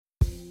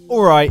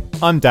Alright,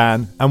 I'm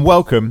Dan, and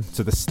welcome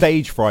to the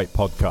Stage Fright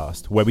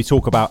podcast, where we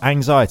talk about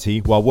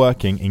anxiety while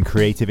working in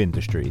creative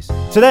industries.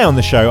 Today on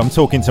the show, I'm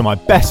talking to my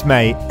best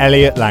mate,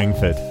 Elliott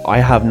Langford. I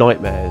have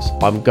nightmares.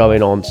 I'm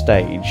going on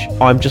stage.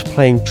 I'm just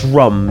playing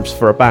drums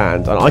for a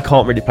band, and I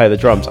can't really play the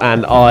drums,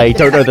 and I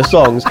don't know the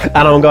songs, and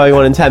I'm going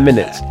on in 10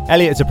 minutes.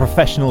 Elliott's a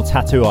professional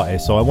tattoo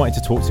artist, so I wanted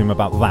to talk to him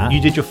about that. You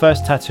did your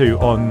first tattoo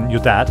on your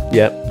dad?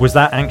 Yep. Was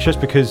that anxious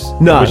because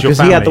No, it was your because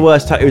he family? had the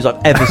worst tattoos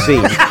I've ever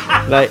seen.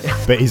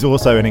 But he's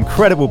also an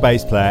incredible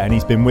bass player, and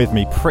he's been with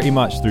me pretty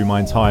much through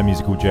my entire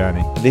musical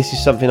journey. This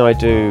is something I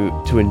do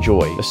to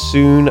enjoy. As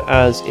soon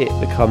as it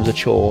becomes a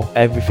chore,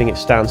 everything it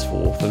stands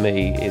for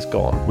me is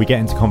gone. We get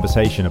into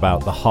conversation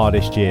about the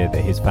hardest year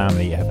that his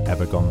family have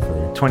ever gone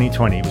through.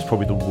 2020 was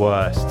probably the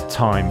worst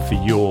time for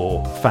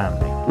your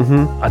family.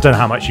 Mm-hmm. I don't know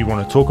how much you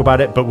want to talk about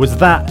it, but was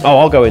that... Oh,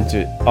 I'll go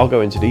into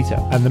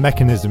detail. And the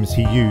mechanisms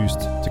he used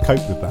to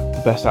cope with that.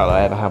 The best outlet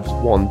I ever had was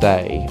one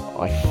day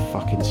I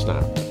fucking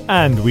snapped.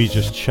 And we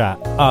just chat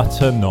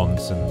utter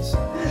nonsense.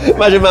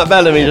 Imagine Matt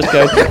Bellamy just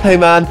going, "Hey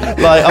man,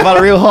 like I've had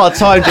a real hard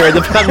time during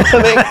the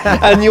pandemic,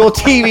 and your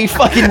TV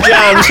fucking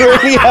jams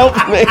really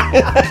helped me."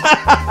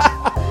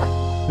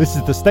 This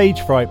is the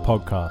Stage Fright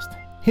podcast.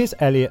 Here's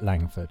Elliott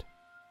Langford.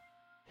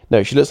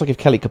 No, she looks like if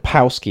Kelly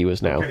Kapowski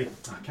was now. Kelly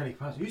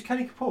Kapoor. Who's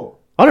Kelly Kapoor?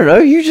 I don't know.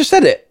 You just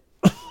said it.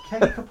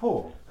 Kelly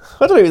Kapoor?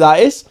 I don't know who that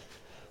is.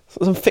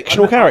 Some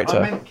fictional character.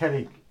 I meant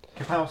Kelly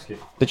Kapowski.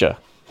 Did you?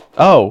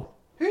 Oh,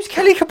 Who's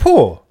Kelly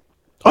Kapoor?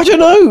 I don't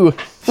know.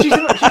 She's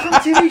from a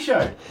TV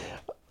show.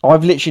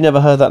 I've literally never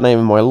heard that name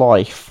in my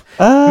life.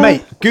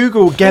 Mate,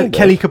 Google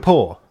Kelly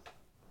Kapoor.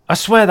 I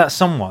swear that's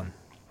someone.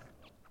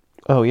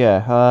 Oh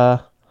yeah.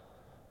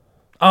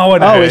 Oh, I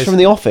know. Oh, it's from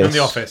The Office. From The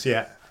Office,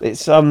 yeah.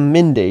 It's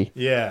Mindy.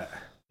 Yeah.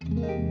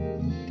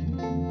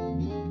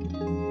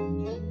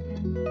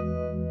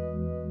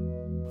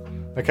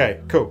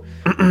 Okay, cool.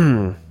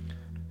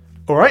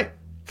 All right.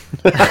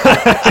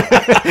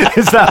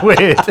 Is that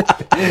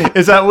weird?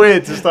 Is that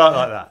weird to start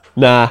like that?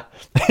 Nah.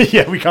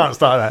 Yeah, we can't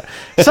start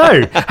that.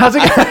 So, how's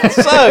it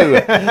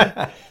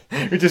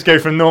going? We just go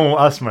from normal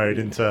us mode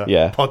into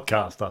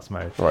podcast us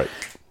mode. Right.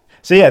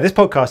 So yeah, this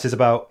podcast is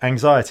about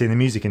anxiety in the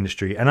music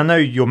industry. And I know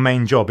your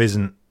main job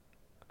isn't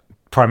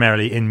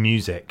primarily in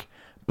music,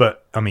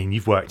 but I mean,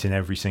 you've worked in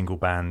every single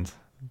band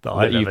that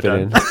I've ever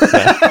done.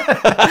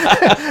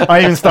 I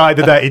even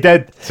started the Dirty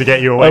Dead to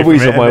get you away from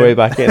it. I weaseled my way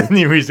back in.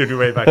 You weaseled your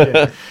way back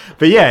in.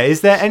 But yeah,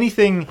 is there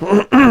anything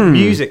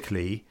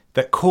musically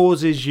that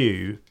causes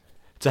you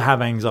to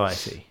have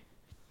anxiety?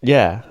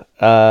 Yeah.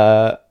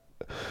 I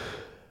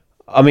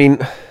mean,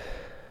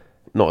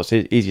 not as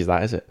easy as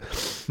that, is it?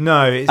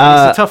 No, it's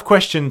a tough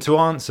question to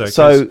answer.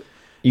 So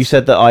you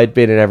said that I'd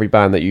been in every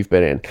band that you've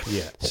been in.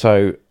 Yeah.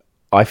 So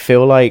I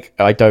feel like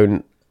I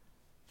don't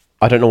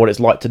know what it's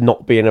like to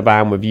not be in a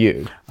band with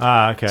you.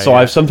 Okay.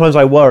 So sometimes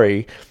I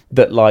worry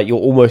that like you're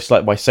almost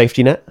like my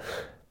safety net.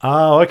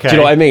 Oh, okay. Do you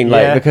know what I mean?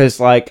 Like because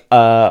like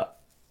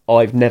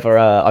I've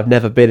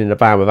never been in a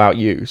band without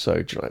you.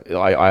 So do you know,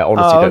 I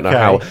honestly don't know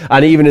how.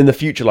 And even in the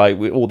future, like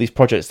with all these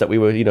projects that we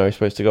were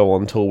supposed to go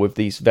on tour with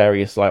these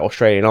various like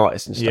Australian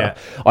artists and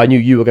stuff, I knew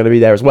you were going to be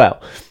there as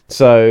well.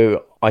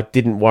 So I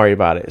didn't worry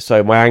about it.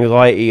 So my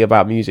anxiety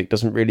about music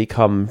doesn't really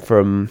come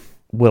from,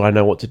 will I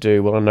know what to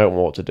do? Will I know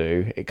what to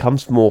do? It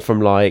comes more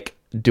from like,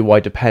 do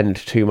I depend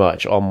too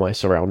much on my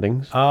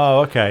surroundings? Oh,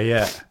 okay,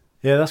 yeah.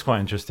 Yeah, that's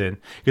quite interesting.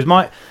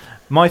 Because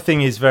my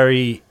thing is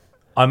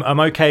I'm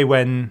okay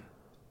when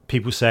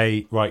people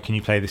say, right, can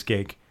you play this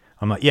gig?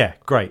 I'm like, yeah,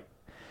 great.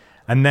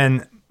 And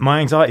then my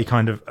anxiety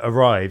kind of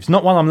arrives,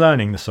 not while I'm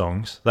learning the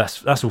songs.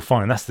 That's all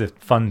fine. That's the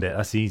fun bit.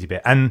 That's the easy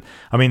bit. And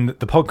I mean,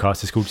 the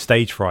podcast is called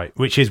Stage Fright,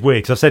 which is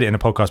weird because I've said it in a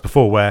podcast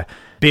before where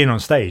being on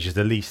stage is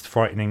the least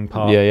frightening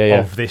part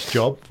of this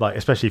job. Like,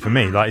 especially for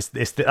me, like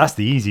that's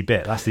the easy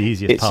bit. That's the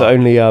easiest part.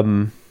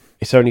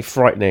 It's only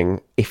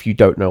frightening if you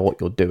don't know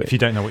what you're doing. If you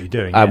don't know what you're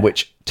doing.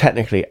 Which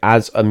technically,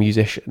 as a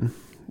musician,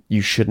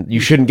 you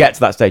shouldn't get to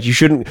that stage. You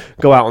shouldn't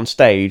go out on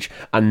stage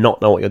and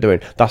not know what you're doing.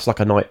 That's like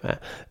a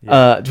nightmare.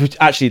 Which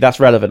actually, that's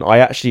relevant. I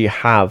actually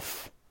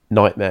have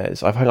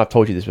nightmares. I think I've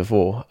told you this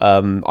before.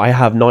 I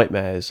have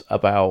nightmares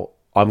about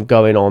I'm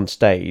going on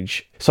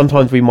stage.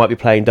 Sometimes we might be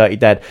playing Dirty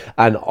Dead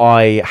and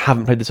I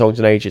haven't played the songs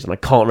in ages and I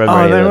can't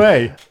remember any of them. No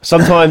way.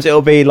 Sometimes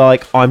it'll be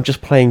like I'm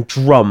just playing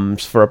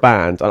drums for a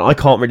band and I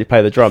can't really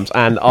play the drums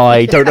and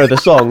I don't know the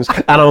songs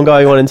and I'm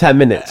going on in 10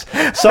 minutes.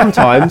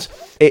 Sometimes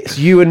it's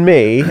you and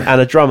me and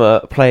a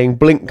drummer playing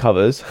Blink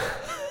covers.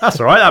 That's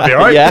all right. That'd be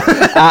all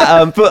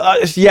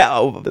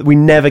right. We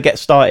never get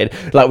started.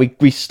 Like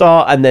we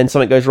start and then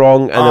something goes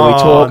wrong and then we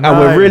talk and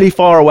we're really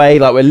far away.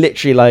 Like we're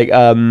literally like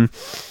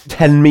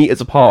 10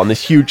 meters apart on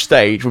this huge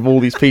stage with all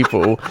these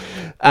people,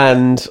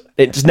 and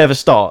it just never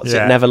starts.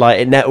 Yeah.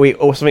 It never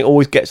or something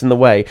always gets in the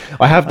way.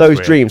 I have those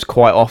dreams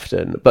quite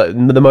often, but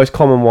the most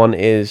common one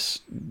is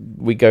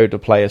we go to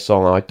play a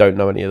song and I don't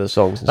know any of the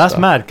songs. And That's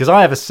stuff. mad, because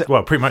I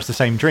have pretty much the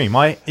same dream.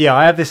 I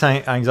have this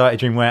anxiety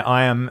dream where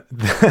I am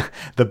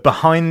the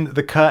behind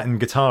the curtain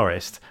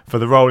guitarist for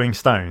the Rolling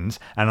Stones,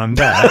 and I'm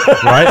there,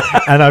 right?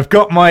 And I've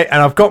got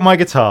my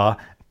guitar.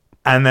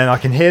 And then I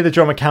can hear the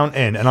drummer count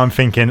in, and I'm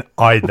thinking,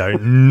 I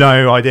don't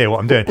no idea what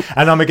I'm doing.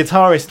 And I'm a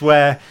guitarist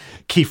where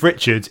Keith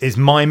Richards is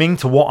miming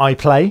to what I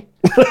play.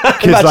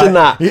 Imagine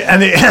that.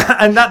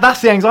 And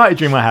that's the anxiety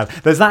dream I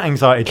have. There's that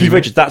anxiety dream. Keith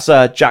Richards,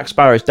 that's Jack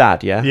Sparrow's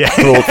dad, yeah? Yeah.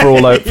 For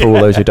all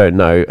those who don't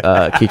know,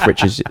 Keith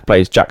Richards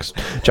plays Jack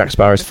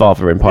Sparrow's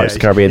father in Pirates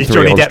of the Caribbean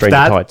 3 on Depp's Stranger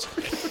dad. Tides.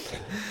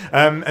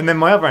 And then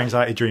my other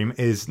anxiety dream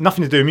is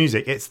nothing to do with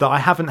music. It's that I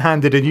haven't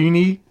handed a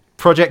uni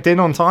project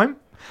in on time.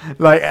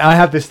 Like, I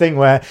have this thing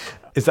where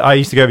I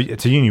used to go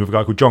to uni with a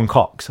guy called John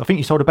Cox. I think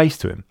you sold a bass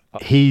to him.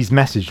 He's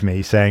messaged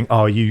me saying,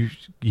 "Oh, you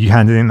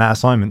handed in that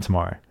assignment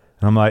tomorrow."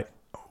 And I'm like,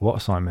 "What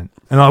assignment?"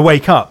 And I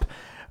wake up,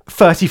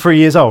 33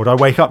 years old. I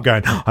wake up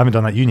going, "I haven't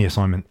done that uni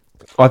assignment."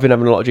 I've been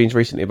having a lot of dreams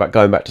recently about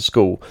going back to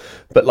school,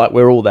 but like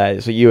we're all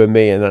there. So you and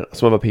me and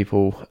some other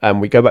people,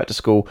 and we go back to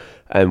school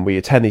and we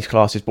attend these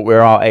classes, but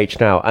we're our age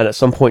now. And at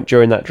some point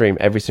during that dream,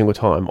 every single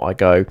time I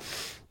go,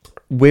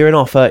 we're in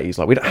our 30s,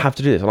 like we don't have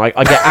to do this, and I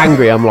get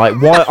angry. I'm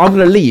like, why? I'm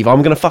gonna leave.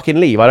 I'm gonna fucking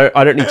leave. I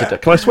don't need to.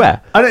 Can I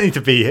swear? I don't need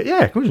to be here.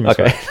 Yeah, of course you can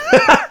Okay.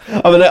 swear.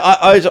 I'm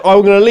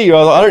gonna leave. I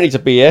was like, I don't need to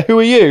be here. Who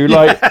are you?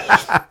 Like,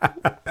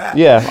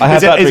 yeah, I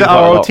have that. Is dream it quite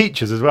our a old lot.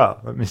 teachers as well,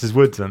 like Mrs.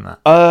 Woods and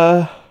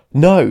that?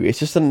 No, it's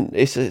just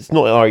it's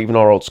not even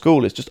our old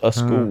school. It's just a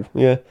school.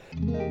 Yeah.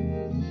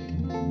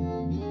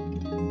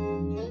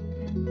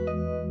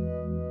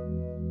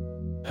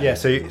 Yeah.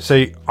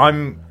 So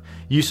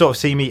you sort of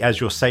see me as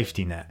your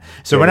safety net.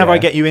 So whenever yeah. I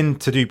get you in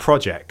to do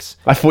projects,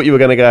 I thought you were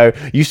going to go,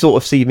 you sort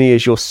of see me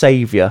as your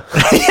saviour.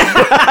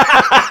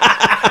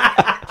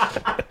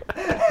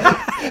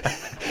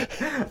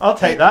 I'll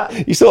take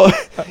that. You sort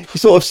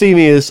of see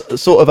me as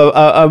sort of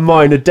a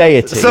minor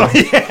deity. So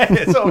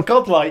yeah, sort of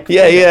godlike.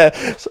 Yeah.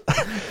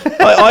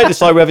 I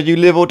decide whether you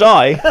live or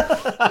die.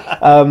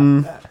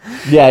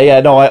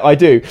 No, I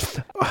do.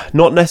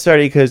 Not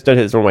necessarily because, don't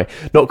take this the wrong way,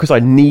 not because I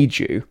need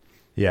you.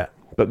 Yeah.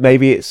 But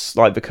maybe it's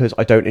like because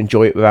I don't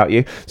enjoy it without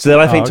you. So then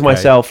I think to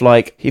myself,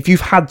 like, if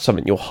you've had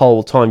something your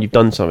whole time, you've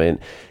done something,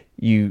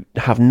 you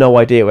have no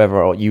idea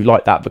whether you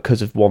like that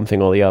because of one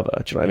thing or the other.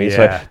 Do you know what I mean?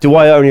 Yeah. So do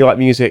I only like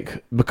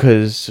music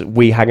because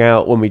we hang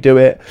out when we do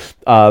it?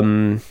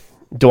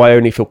 Do I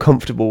only feel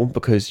comfortable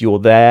because you're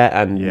there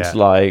and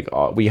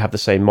we have the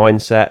same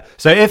mindset?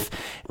 So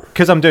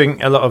because I'm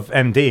doing a lot of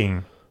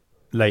MDing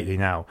lately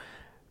now,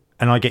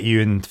 and I get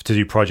you in to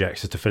do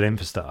projects just to fill in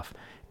for stuff,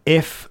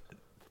 if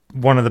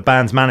one of the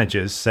band's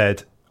managers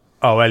said,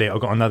 "Oh, Elliot,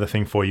 I've got another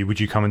thing for you. Would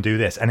you come and do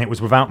this?" and it was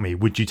without me,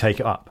 would you take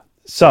it up?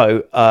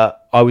 So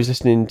I was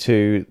listening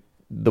to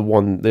the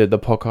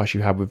podcast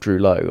you had with Drew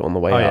Lowe on the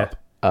way up,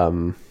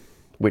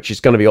 which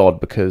is going to be odd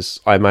because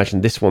I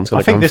imagine this one's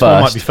going to come first.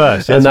 I think this one might be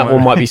first, and that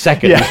one might be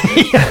second. Yeah.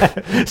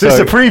 So it's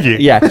a preview.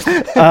 Yeah.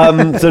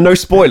 So no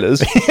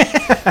spoilers.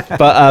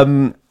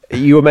 But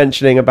you were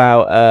mentioning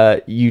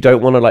about you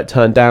don't want to like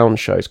turn down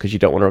shows because you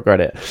don't want to regret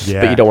it,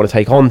 but you don't want to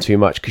take on too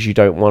much because you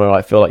don't want to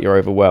like feel like you're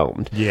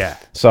overwhelmed. Yeah.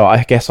 So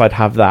I guess I'd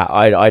have that.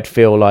 I'd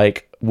feel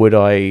like, would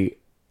I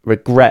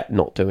regret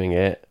not doing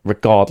it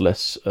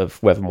regardless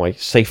of whether my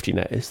safety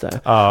net is there,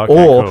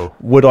 or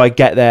would I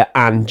get there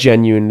and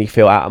genuinely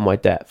feel out of my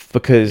depth?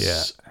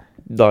 Because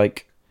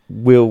like,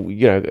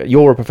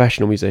 you're a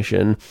professional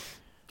musician,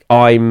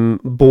 I'm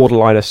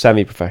borderline a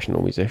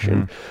semi-professional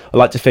musician. I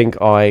like to think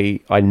I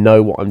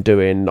know what I'm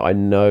doing. I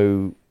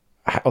know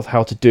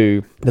how to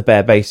do the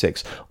bare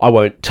basics. I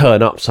won't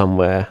turn up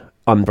somewhere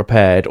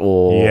unprepared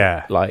or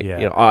I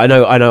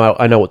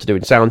know what to do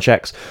in sound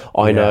checks.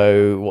 I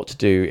know what to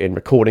do in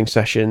recording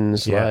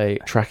sessions,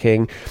 like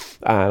tracking,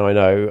 and I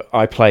know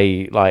I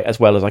play like as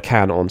well as I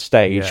can on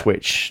stage,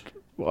 which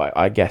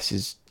I guess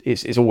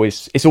is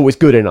always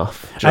good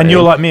enough. And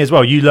you're like me as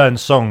well. You learn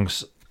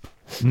songs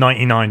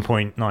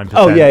 99.9%.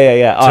 Oh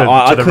yeah.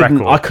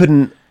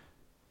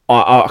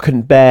 I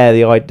couldn't bear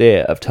the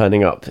idea of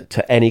turning up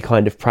to any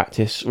kind of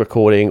practice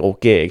recording or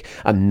gig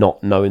and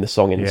not knowing the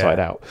song inside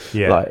out.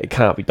 Yeah. Like, it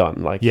can't be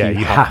done. Like, you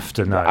have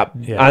to know.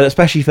 And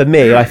especially for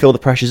me, I feel the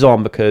pressure's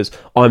on because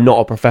I'm not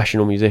a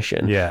professional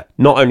musician. Yeah.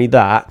 Not only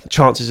that,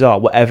 chances are,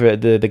 whatever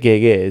the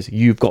gig is,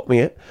 you've got me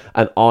it,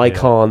 and I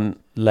can't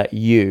let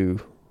you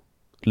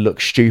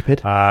look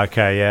stupid.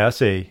 Okay, yeah, I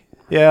see.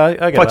 Yeah, I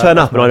get if I turn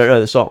up and I don't know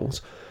the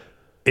songs,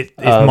 it's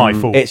my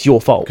fault. It's your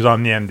fault because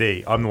I'm the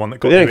MD. I'm the one that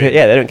got. They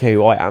don't care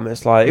who I am.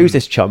 It's like, who's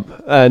this chump,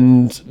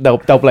 and they'll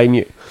blame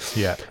you.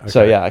 Yeah. Okay.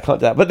 So I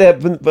can't do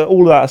that. But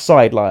all of that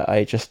aside, like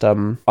I just I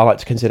like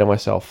to consider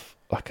myself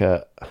like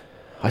I'd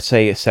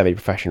say a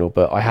semi-professional,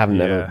 but I haven't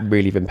ever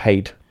really been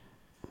paid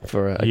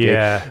for a gig.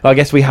 I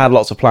guess we had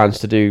lots of plans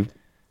to do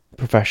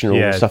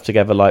professional stuff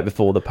together, like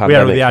before the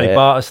pandemic. We had all the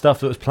Alibata stuff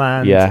that was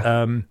planned.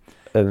 Yeah.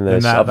 And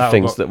there's other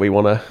things that we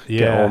want to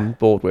get on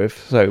board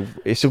with. So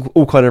it's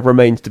all kind of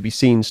remains to be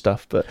seen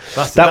stuff. But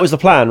that was the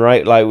plan,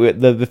 right? Like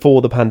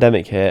before the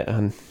pandemic hit,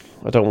 and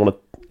I don't want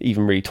to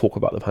even really talk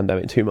about the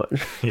pandemic too much.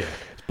 Yeah.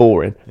 It's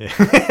boring.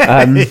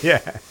 Yeah.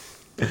 Yeah.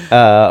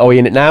 Are we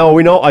in it now? Are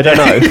we not? I don't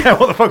know. Yeah,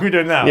 what the fuck are we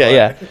doing now?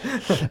 Yeah,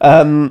 Like,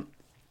 yeah.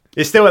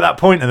 It's still at that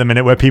point in the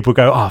minute where people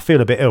go, "Oh, I feel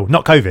a bit ill."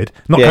 Not COVID.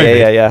 Not Yeah,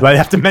 COVID. yeah. Like, they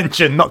have to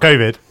mention not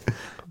COVID.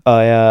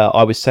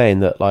 I was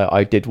saying that like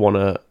I did want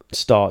to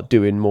start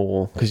doing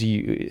more because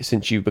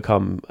since you've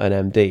become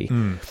an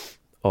MD,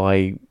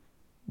 I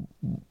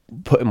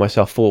putting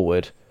myself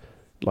forward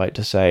like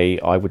to say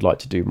I would like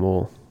to do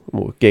more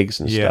gigs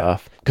and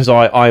stuff because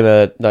I'm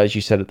as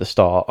you said at the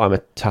start, I'm a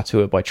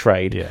tattooer by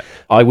trade. Yeah.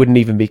 I wouldn't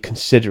even be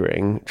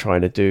considering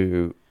trying to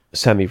do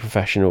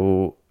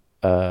semi-professional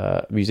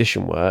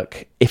musician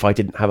work if I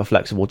didn't have the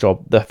flexible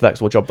job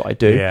that I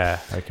do. Yeah.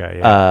 Okay.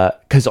 Yeah.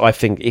 Because I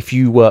think if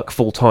you work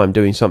full time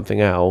doing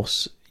something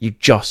else, you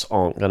just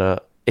aren't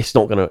gonna.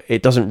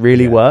 It doesn't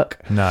really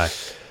work. No.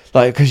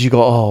 Like because you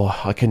go,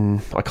 I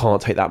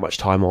can't take that much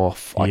time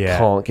off. I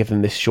can't give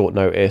them this short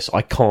notice.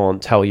 I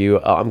can't tell you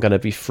I'm going to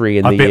be free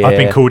in the year. I've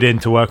been called in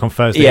to work on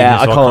Thursday.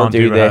 Yeah, evening, so I can't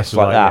do this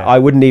like that. Yeah. I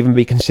wouldn't even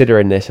be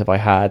considering this if I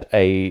had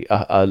a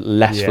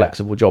less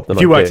flexible job than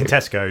if you I worked do. in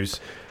Tesco's,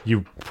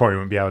 you probably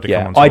wouldn't be able to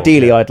come on tour.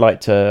 Ideally, I'd like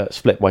to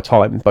split my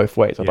time both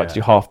ways. I'd like to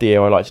Yeah. do half the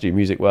year. I like to do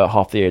music work,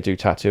 half the year do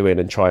tattooing,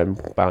 and try and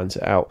balance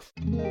it out.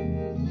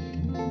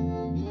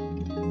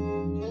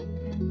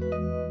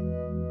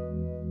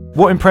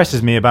 What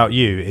impresses me about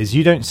you is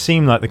you don't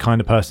seem like the kind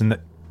of person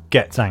that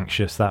gets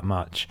anxious that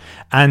much,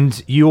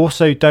 and you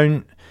also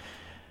don't,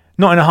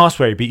 not in a harsh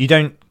way, but you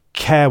don't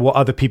care what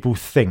other people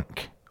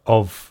think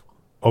of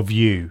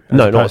you. As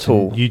No, a not person. at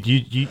all.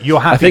 You're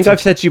happy. I think I've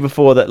said to you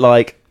before that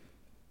like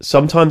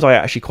sometimes I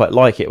actually quite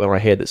like it when I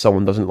hear that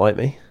someone doesn't like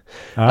me.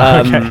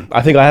 Okay.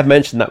 I think I have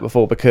mentioned that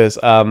before because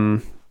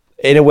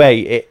in a way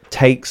it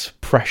takes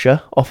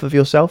pressure off of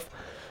yourself.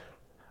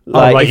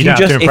 Like you don't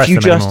have to impress if you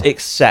them just anymore.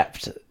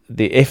 accept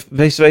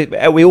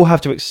we all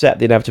have to accept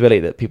the inevitability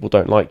that people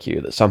don't like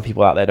you, that some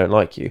people out there don't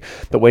like you.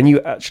 But when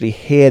you actually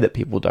hear that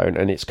people don't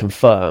and it's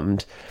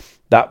confirmed,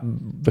 that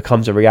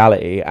becomes a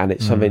reality and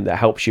it's something that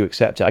helps you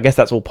accept it. I guess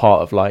that's all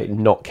part of like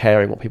not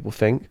caring what people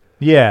think.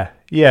 Yeah,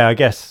 I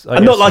guess.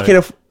 And not like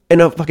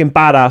in a fucking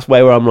badass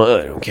way where I'm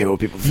like, I don't care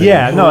what people think.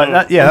 Yeah,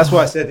 no, that's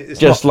why I said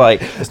it's Just not,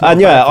 like, it's not and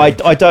a yeah,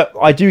 bad thing.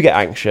 I do get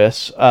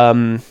anxious.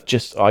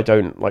 Just I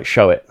don't like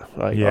show it.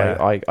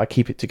 Like, I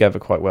keep it together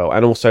quite well,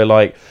 and also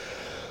like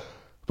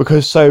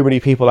because so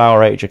many people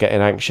our age are getting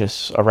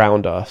anxious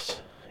around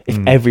us. If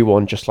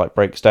everyone just like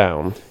breaks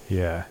down,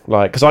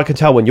 like because I can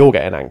tell when you're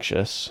getting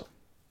anxious,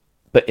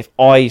 but if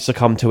I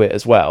succumb to it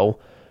as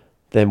well,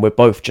 then we're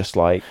both just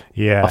like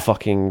a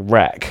fucking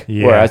wreck.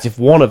 Yeah. Whereas if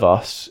one of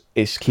us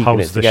is keeping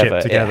Holds it the ship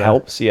together, together. it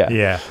helps.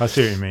 Yeah, I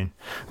see what you mean.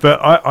 But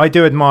I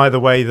do admire the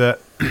way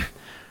that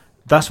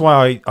that's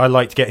why I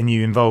liked getting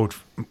you involved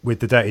with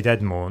the Dirty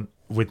Dead more,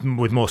 with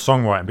more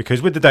songwriting,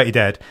 because with the Dirty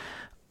Dead,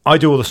 I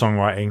do all the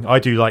songwriting. I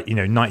do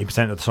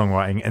 90% of the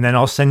songwriting, and then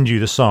I'll send you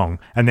the song,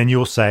 and then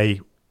you'll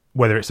say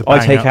whether it's a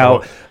banger. I take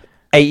out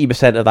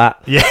 80% of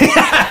that. Yeah.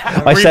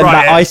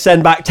 I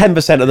send back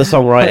 10% of the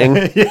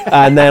songwriting,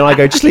 and then I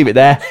go, just leave it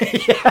there.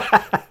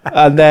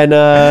 And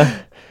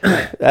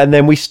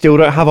then we still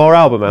don't have our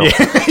album out.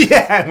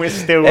 Yeah, we're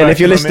still. And if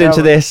you're listening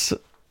to this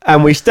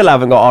and we still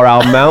haven't got our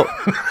album out,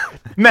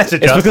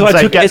 message it's us.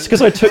 because it's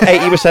because I took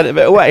 80% of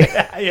it away.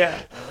 Yeah.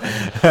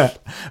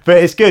 But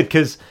it's good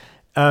because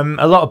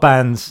a lot of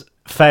bands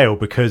fail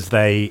because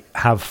they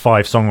have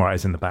 5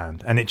 songwriters in the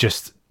band, and it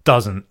just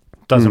doesn't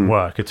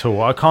work at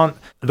all.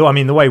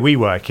 The way we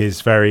work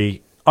is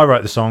I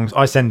write the songs,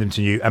 I send them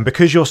to you, and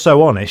because you're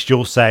so honest,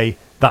 you'll say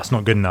that's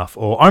not good enough.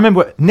 Or I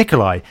remember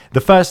Nikolai,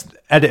 the first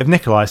edit of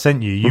Nikolai I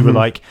sent you, you were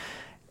like,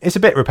 it's a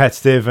bit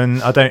repetitive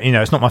and I don't,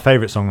 it's not my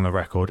favourite song on the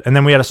record. And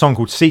then we had a song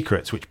called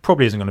Secrets, which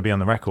probably isn't going to be on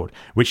the record,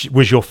 which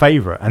was your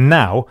favourite. And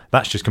now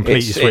that's just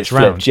completely switched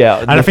around. Yeah,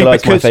 and I think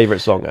it's my favourite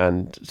song,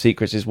 and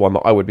Secrets is one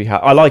that I would be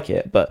I like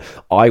it, but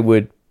I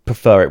would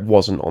prefer it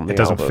wasn't on the album. It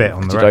doesn't fit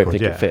on the record. I don't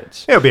think it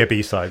fits. It'll be a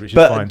B-side, which is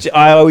fine. But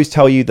I always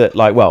tell you that,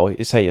 like, well, I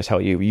tell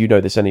you, you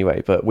know this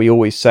anyway, but we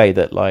always say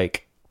that,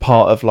 like,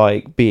 part of,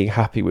 like, being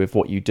happy with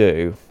what you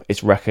do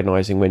is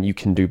recognising when you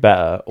can do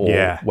better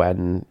or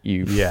when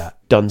you've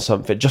done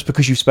something. Just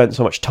because you spent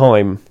so much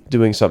time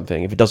doing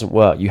something, if it doesn't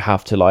work, you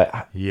have to, like,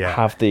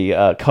 have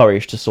the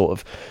courage to sort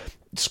of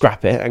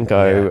scrap it and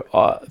go,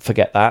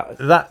 forget that.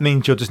 That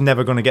means you're just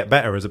never going to get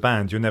better as a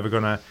band. You're never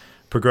going to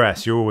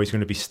progress. You're always going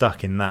to be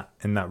stuck in that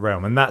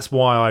realm, and that's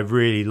why I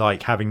really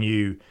like having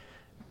you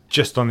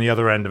just on the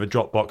other end of a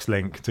Dropbox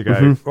link to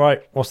go,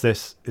 right, what's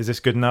this? Is this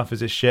good enough? Is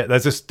this shit? There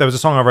was a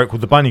song I wrote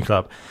called The Bunny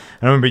Club,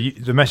 and I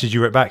remember the message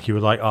you wrote back, you were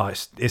like, oh,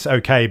 it's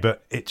okay,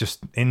 but it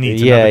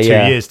needs another 2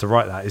 years to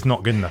write that. It's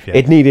not good enough yet.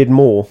 It needed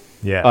more.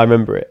 Yeah, I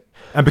remember it.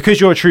 And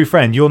because you're a true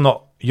friend, you're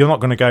not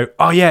going to go,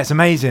 oh yeah, it's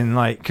amazing,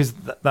 like, because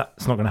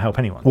that's not going to help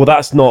anyone. Well,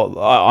 that's not.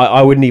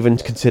 I wouldn't even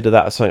consider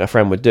that as something a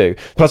friend would do.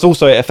 Plus,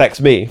 also, it affects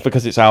me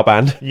because it's our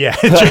band. Yeah,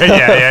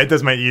 yeah, it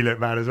does make you look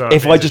bad as well.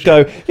 If I just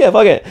go,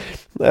 fuck it.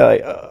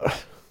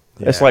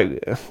 It's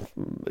like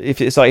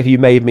if you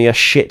made me a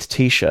shit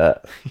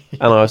T-shirt,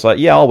 and I was like,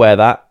 yeah, I'll wear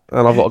that.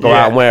 and I've got to go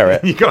out and wear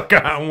it. You got to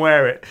go out and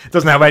wear it.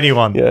 Doesn't help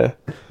anyone. Yeah.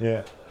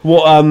 Yeah.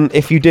 What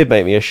if you did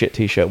make me a shit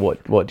t-shirt?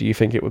 What do you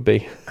think it would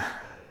be?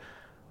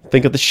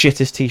 Think of the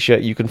shittest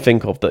t-shirt you can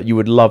think of that you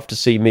would love to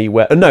see me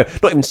wear. No,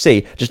 not even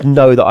see. Just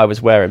know that I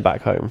was wearing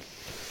back home.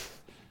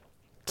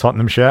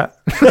 Tottenham shirt.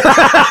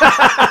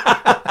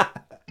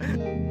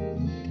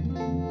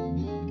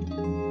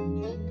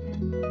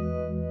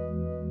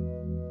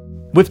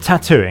 With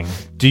tattooing,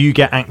 do you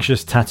get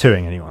anxious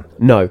tattooing anyone?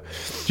 No. Do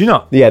you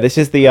not? Yeah, this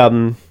is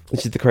the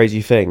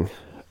crazy thing.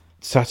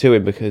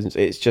 Tattooing, because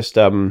it's just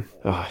it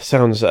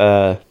sounds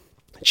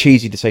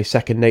cheesy to say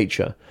second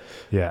nature.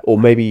 Yeah. Or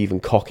maybe even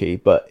cocky,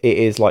 but it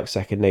is like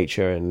second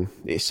nature, and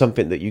it's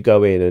something that you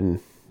go in and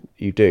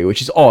you do,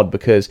 which is odd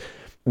because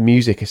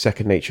music is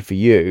second nature for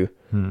you,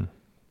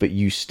 but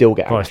you still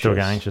get anxious. I still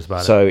get anxious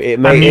about it. So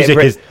music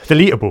is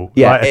deletable.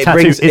 Yeah, like,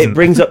 it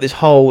brings up this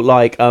whole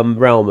like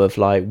realm of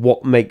like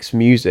what makes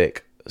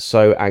music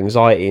so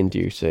anxiety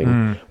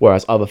inducing,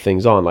 whereas other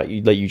things aren't. Like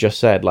you just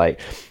said, like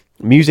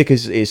music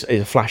is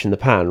a flash in the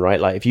pan, right?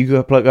 Like if you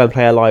go and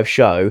play a live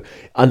show,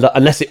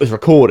 unless it was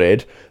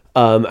recorded.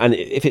 And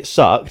if it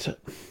sucked,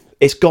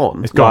 it's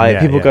gone. It's gone.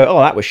 Like, people go, "Oh,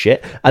 that was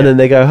shit," and then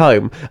they go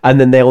home,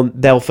 and then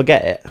they'll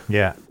forget it.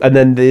 Yeah. And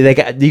then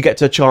you get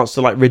to a chance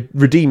to like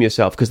redeem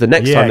yourself, because the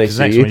next time they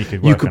see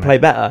you could play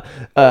better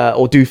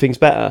or do things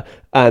better,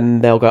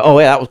 and they'll go, "Oh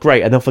yeah, that was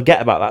great," and they'll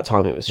forget about that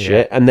time it was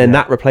shit, and then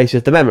that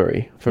replaces the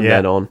memory from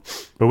then on.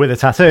 But with a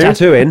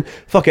tattooing,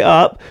 fuck it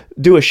up,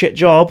 do a shit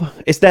job.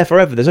 It's there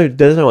forever.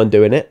 There's no one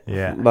doing it.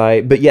 Yeah.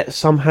 But yet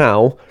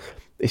somehow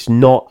it's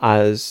not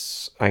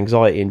as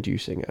anxiety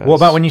inducing. What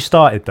about when you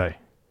started though?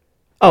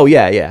 Oh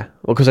yeah.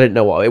 Well, because I didn't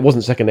know what it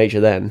wasn't second nature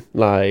then.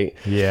 Like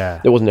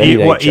there wasn't any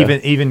nature.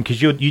 Even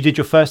because you did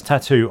your first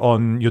tattoo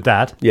on your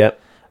dad. Yeah.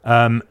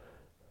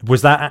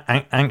 Was that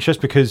anxious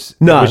because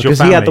no? Because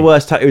he had the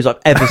worst tattoos I've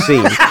ever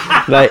seen.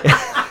 Like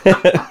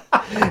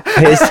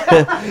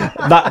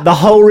the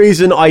whole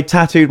reason I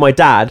tattooed my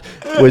dad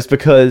was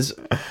because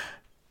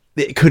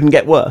it couldn't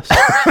get worse.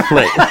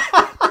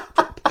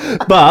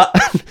 But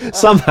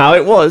somehow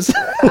it was.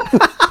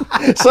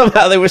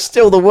 Somehow they were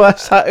still the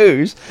worst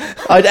tattoos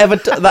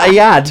that he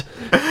had.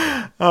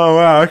 Oh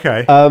wow,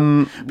 okay.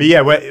 But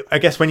yeah, I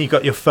guess when you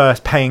got your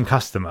first paying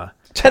customer,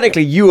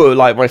 technically you were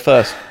like my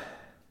first,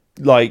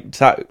 my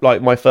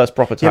first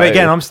proper tattoo. Yeah, but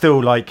again, I'm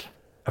still like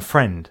a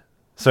friend,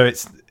 so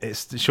it's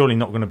surely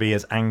not going to be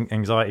as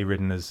anxiety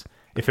ridden as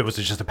if it was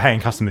just a paying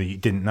customer that you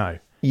didn't know.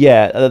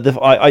 Yeah,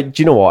 do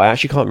you know what? I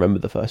actually can't remember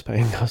the first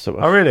paying customer.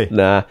 Oh, really?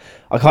 Nah,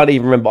 I can't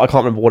even remember. I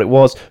can't remember what it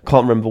was.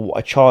 Can't remember what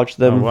I charged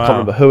them. Oh, wow. Can't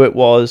remember who it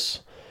was.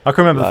 I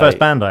can remember the first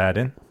band I had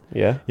in.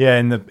 Yeah, yeah,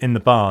 in the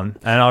barn,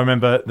 and I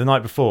remember the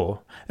night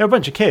before there were a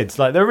bunch of kids.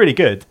 Like they were really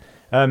good,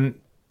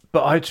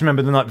 but I just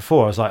remember the night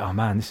before I was like, oh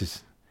man, this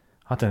is.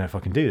 I don't know if I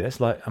can do this.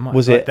 Like, it's going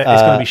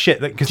to be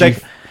shit because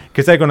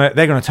they're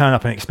gonna turn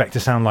up and expect to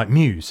sound like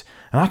Muse,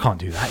 and I can't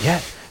do that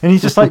yet. And you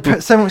just like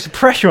put so much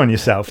pressure on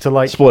yourself to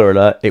like. Spoiler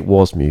alert: it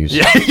was Muse.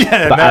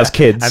 Yeah. But as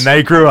kids, and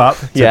they grew up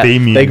to be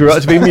Muse. They grew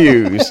up to be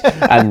Muse,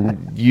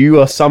 and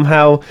you are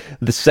somehow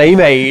the same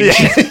age.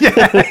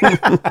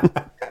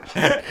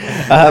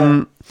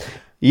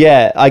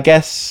 Yeah, I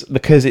guess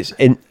because it's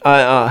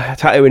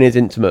tattooing is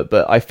intimate,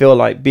 but I feel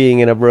like being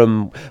in a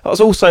room. It's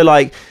also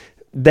like.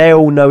 They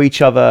all know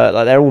each other,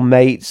 like they're all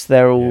mates,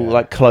 they're all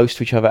like close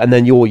to each other, and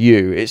then you're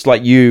you. It's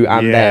like you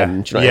and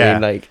them. Do you know what I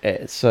mean? Like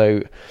it's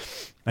so.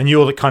 And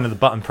you're the kind of the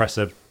button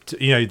presser.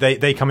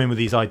 They come in with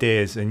these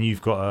ideas, and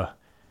you've got to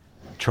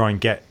try and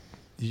get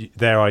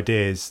their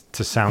ideas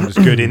to sound as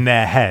good in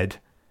their head,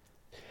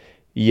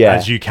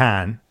 as you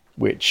can.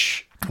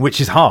 Which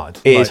is hard.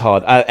 It is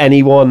hard.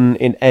 Anyone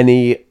in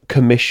any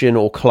commission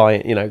or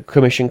client,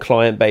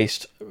 client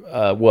based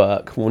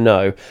work will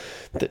know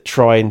that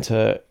trying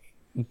to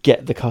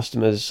get the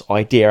customer's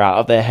idea out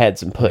of their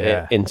heads and put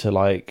it into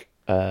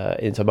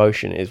into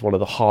motion is one of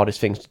the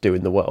hardest things to do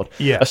in the world.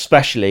 Yeah.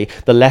 Especially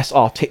the less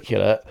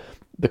articulate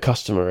the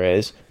customer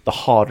is, the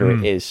harder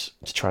it is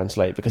to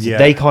translate, because if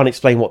they can't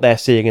explain what they're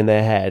seeing in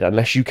their head,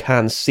 unless you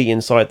can see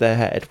inside their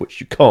head, which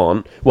you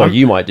can't. Well,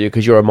 you might do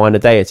because you're a minor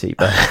deity,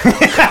 but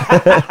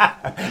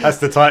that's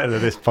the title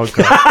of this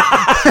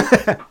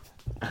podcast.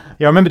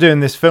 Yeah, I remember doing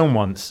this film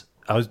once.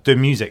 I was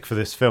doing music for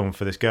this film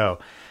for this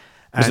girl.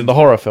 Was it the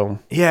horror film?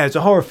 Yeah, it's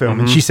a horror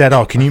film, and she said,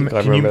 "Oh, can you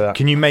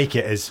make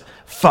it as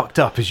fucked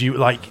up as you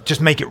like?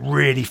 Just make it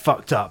really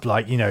fucked up,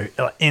 like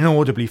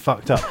inaudibly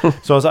fucked up."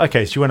 So I was like,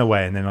 "Okay." So she went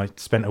away, and then I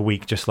spent a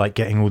week just like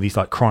getting all these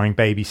like crying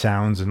baby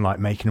sounds and like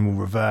making them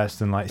all reversed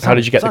and like. How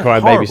did you get the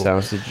crying baby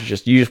sounds? Did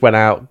you just went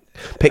out,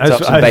 picked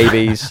up some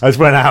babies? I just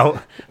went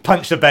out,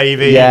 punched a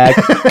baby. Yeah,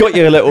 got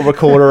your little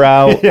recorder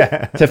out.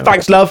 Yeah, said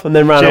thanks, love, and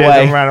then ran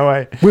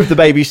away with the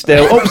baby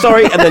still. Oh,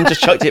 sorry, and then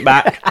just chucked it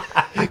back.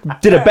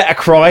 Did a better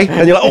cry,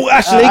 and you're like, "Oh,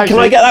 actually, can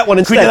I get that one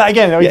instead?" Can we do that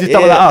again? We just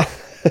double that up.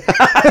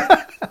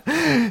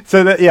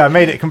 So I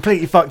made it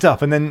completely fucked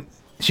up, and then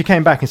she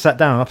came back and sat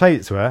down, and I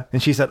played it to her,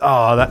 and she said,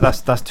 "Oh,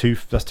 that's too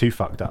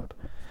fucked up."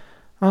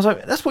 I was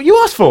like, that's what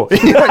you asked for.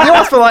 You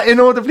asked for like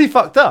inaudibly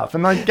fucked up,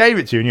 and I gave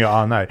it to you, and you're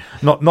like, oh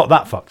no, not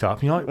that fucked up.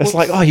 And you're like, It's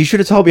like, oh, you should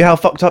have told me how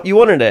fucked up you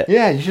wanted it.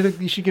 yeah, you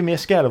should give me a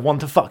scale of 1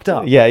 to fucked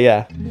up.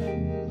 Yeah.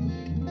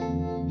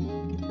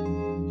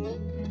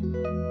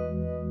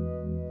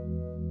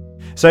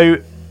 So,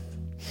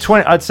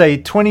 I'd say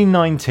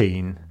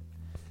 2019,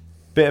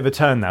 bit of a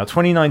turn now.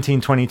 2019,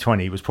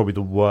 2020 was probably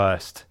the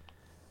worst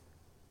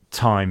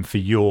time for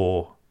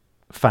your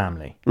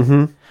family.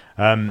 Mm-hmm.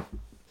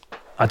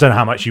 I don't know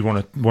how much you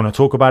want to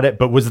talk about it,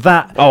 but was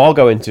that? Oh, I'll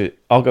go into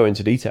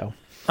detail.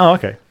 Oh,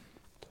 okay.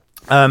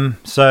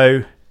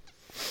 So,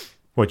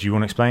 what do you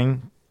want to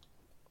explain?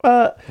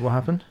 What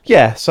happened?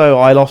 Yeah, so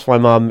I lost my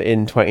mum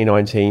in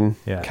 2019,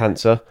 Yeah.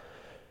 cancer.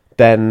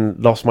 Then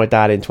lost my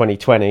dad in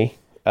 2020,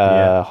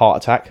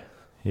 heart attack.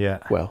 Yeah.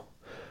 Well,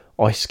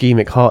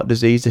 ischemic heart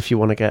disease. If you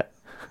want to get,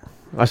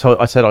 I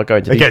said I'd go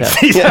into detail.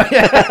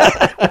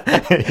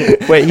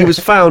 Wait, he was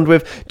found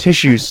with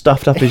tissues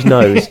stuffed up his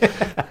nose.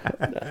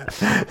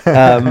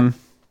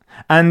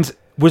 And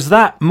was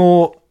that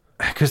more?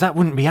 Because that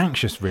wouldn't be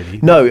anxious, really.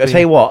 No, I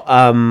tell you what.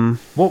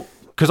 What?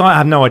 Because I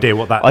have no idea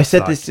what that. I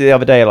said like. this the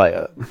other day. Like,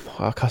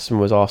 our customer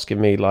was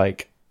asking me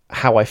like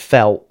how I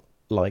felt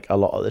like a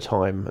lot of the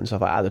time and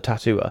stuff like that, the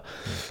tattooer,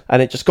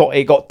 and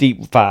it got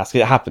deep fast.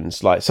 It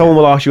happens. Like someone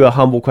will ask you a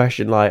humble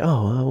question, like,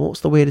 "Oh,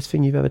 what's the weirdest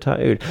thing you've ever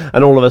tattooed?"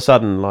 And all of a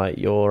sudden, like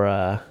you're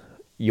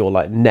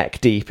like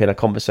neck deep in a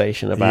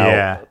conversation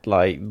about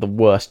like the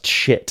worst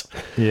shit.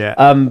 Yeah.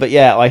 But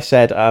yeah, I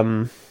said at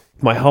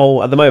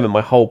the moment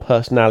my whole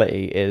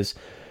personality is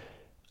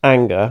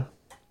anger,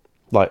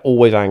 like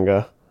always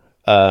anger,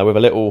 with a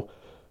little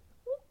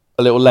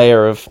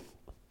layer of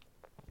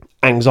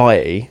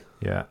anxiety.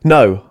 Yeah.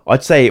 No,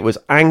 I'd say it was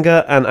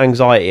anger and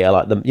anxiety. I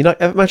like them. You know,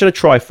 imagine a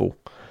trifle.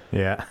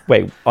 Yeah.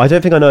 Wait, I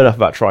don't think I know enough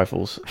about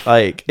trifles.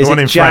 Like, is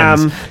it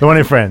jam? The one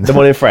in Friends. The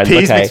one in Friends.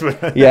 Peas Okay. mixed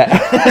with- Yeah.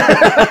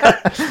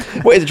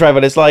 What is a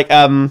trifle? It's like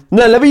no.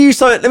 Let me use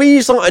something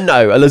I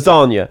know. A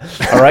lasagna.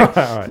 All right.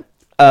 All right.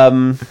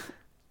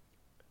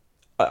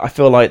 I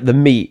feel like the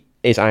meat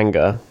is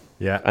anger.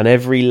 Yeah. And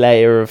every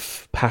layer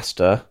of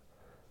pasta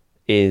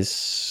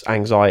is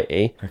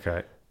anxiety,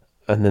 Okay.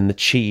 and then the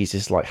cheese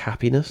is like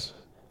happiness.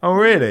 Oh,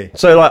 really?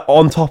 So like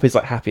on top is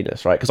like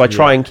happiness, right? Because I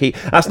try and keep.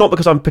 That's not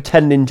because I'm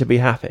pretending to be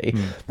happy.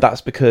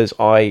 That's because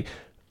I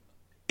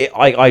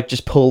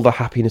just pull the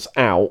happiness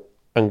out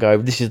and go,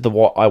 this is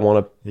what I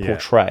want to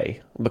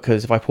portray.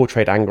 Because if I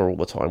portrayed anger all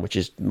the time, which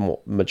is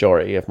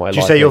majority of my life. Do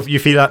you say you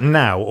feel that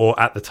now or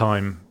at the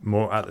time?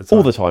 More at the time.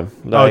 All the time.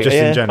 Like, just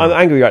in general. I'm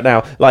angry right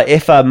now. Like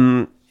if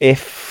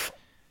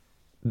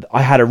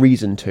I had a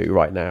reason to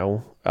right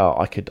now,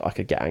 I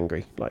could get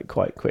angry like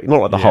quite quick.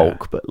 Not like the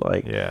Hulk, but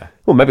like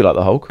well, maybe like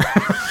the Hulk.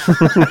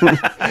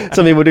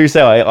 Some people do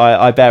say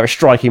I bear a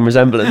striking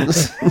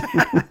resemblance.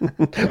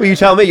 Well, you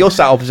tell me. You're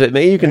sat opposite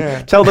me. You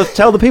can tell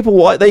the people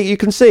what you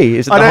can see.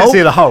 Is it I the don't Hulk?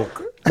 see the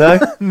Hulk. No,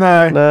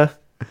 No. no.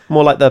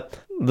 More like the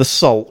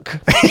sulk.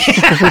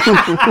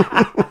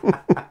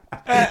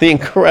 The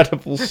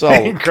incredible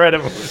sulk.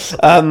 Incredible.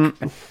 The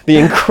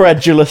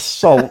incredulous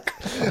sulk.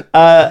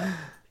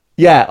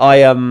 Yeah,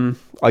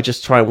 I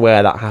just try and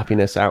wear that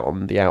happiness out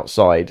on the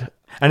outside.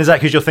 And is that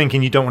because you're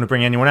thinking you don't want to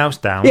bring anyone else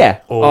down? Yeah,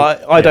 Or,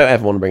 I don't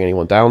ever want to bring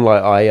anyone down.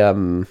 Like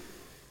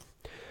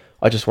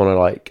I just want to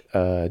like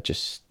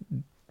just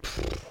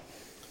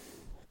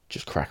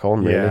crack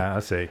on. Really. Yeah, I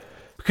see.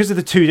 Because of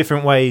the two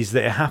different ways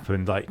that it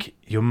happened, like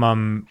your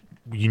mum,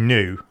 you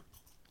knew,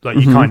 like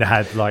you kind of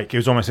had like it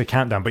was almost a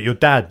countdown, but your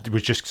dad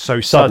was just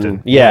so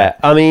sudden. Yeah,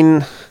 I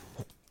mean,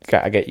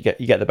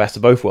 you get the best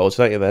of both worlds,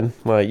 don't you? Then,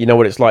 like, you know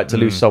what it's like to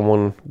lose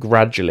someone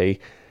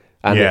gradually,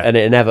 and an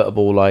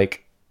inevitable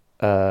like,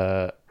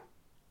 the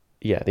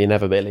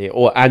inevitability,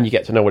 and you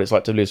get to know what it's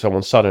like to lose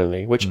someone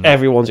suddenly, which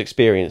everyone's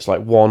experienced, like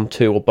 1,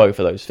 2, or both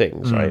of those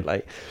things, right?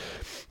 Like,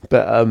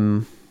 but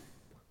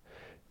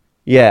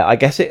yeah, I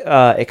guess it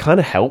kind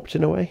of helped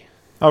in a way.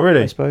 Oh,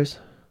 really? I suppose.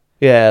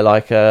 Yeah,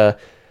 like because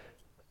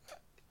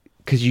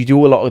you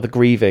do a lot of the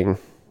grieving.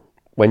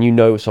 When you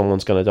know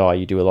someone's going to die,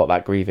 you do a lot of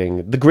that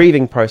grieving. The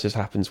grieving process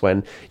happens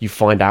when you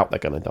find out they're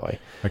going to die.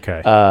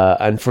 Okay.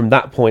 And from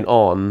that point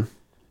on,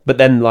 but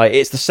then like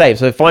it's the same.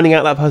 So finding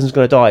out that person's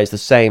going to die is the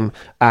same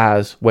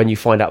as when you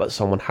find out that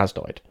someone has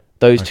died.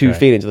 Those two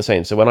feelings are the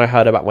same. So when I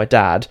heard about my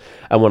dad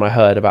and when I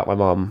heard about my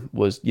mum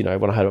when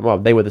I heard about my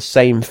mum, they were the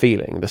same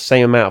feeling, the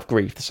same amount of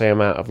grief, the same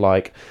amount of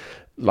like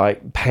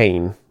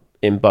pain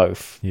in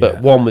both. Yeah.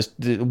 But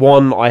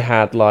one I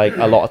had like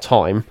a lot of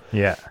time.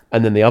 Yeah.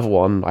 And then the other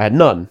one I had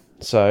none.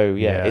 So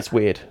yeah. It's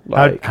weird.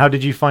 Like, how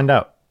did you find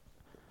out?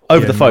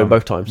 over the phone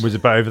both times. Was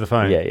it over the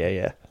phone?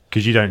 Yeah.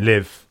 Because you don't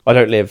live. I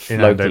don't live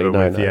in locally.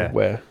 Andover No. with-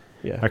 Where?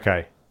 Yeah.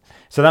 Okay.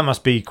 So that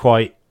must be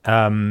quite.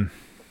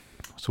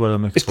 What's the word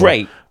I'm looking It's for?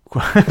 great.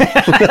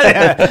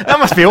 That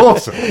must be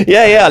awesome.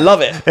 Yeah, I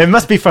love it. It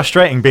must be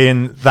frustrating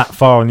being that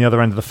far on the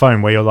other end of the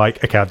phone where you're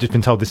like, okay, I've just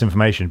been told this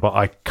information, but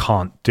I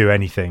can't do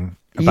anything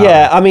about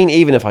it. I mean,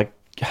 even if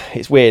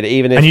it's weird.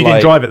 Even if And you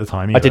didn't drive at the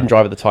time either. I didn't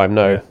drive at the time.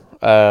 No.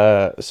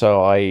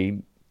 So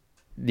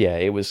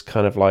it was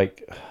kind of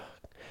like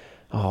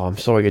 "Oh, I'm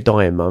sorry you're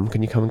dying, Mum.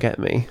 Can you come and get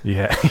me?"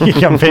 Yeah, you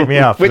come pick me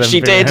up. Which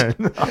she did.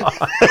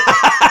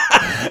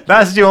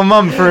 That's your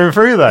mum through and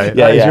through, though.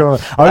 Yeah, yeah.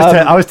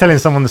 I was telling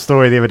someone the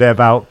story the other day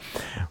about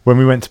when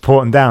we went to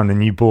Porton Down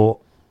and you bought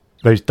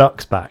those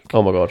ducks back.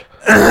 Oh my god!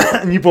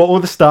 And you bought all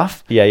the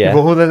stuff. Yeah, yeah. You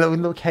bought all the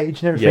little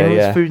cage and everything, all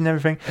this food and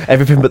everything.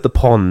 Everything but the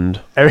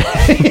pond.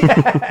 Everything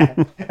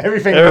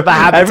but the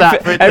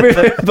habitat.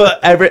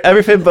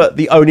 Everything but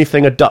the only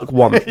thing a duck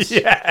wants.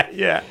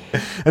 yeah.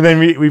 And then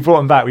we brought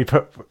them back. We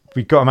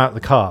got them out of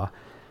the car,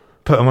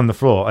 put them on the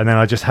floor, and then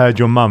I just heard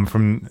your mum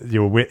from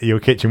your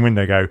kitchen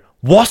window go,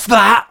 "What's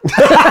that?"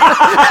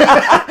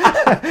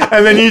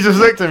 And then you just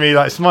looked at me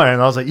like smiling,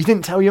 and I was like, "You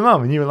didn't tell your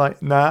mum?" And you were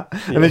like, "Nah." Yeah.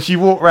 And then she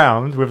walked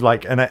round with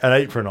like an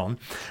apron on,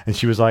 and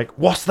she was like,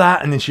 "What's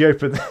that?" And then she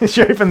opened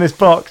this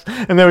box,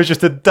 and there was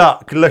just a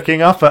duck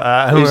looking up at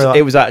her. And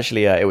it was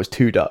actually it was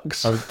 2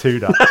 ducks. Oh, it was 2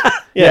 ducks.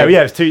 Yeah,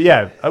 it was 2.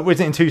 Yeah, was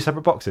it in 2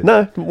 separate boxes?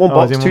 No, one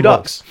box, 2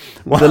 ducks.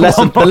 Box. The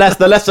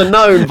lesser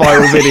known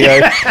viral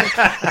video.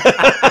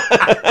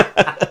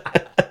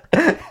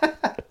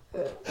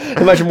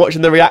 Imagine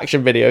watching the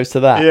reaction videos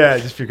to that. Yeah,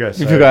 just because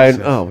you're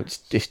going, "Oh,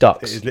 it's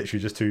ducks." It's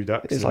literally just 2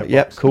 ducks. It's like,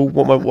 yep, cool.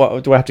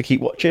 What do I have to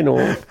keep watching,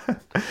 or is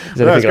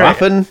anything going to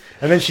happen?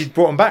 And then she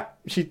brought them back.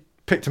 She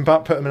picked them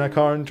up, put them in her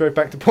car, and drove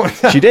back to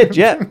Porton. She did,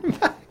 yeah.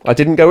 I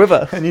didn't go with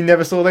her. And you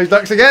never saw those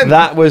ducks again.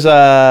 That was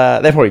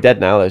they're probably dead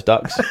now. Those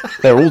ducks.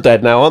 They're all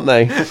dead now, aren't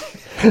they?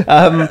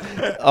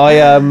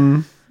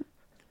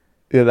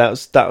 Yeah,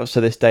 that was to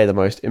this day the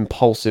most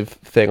impulsive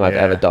thing I've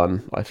ever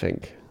done, I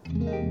think.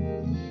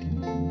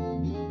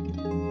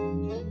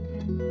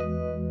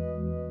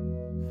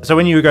 So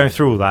when you were going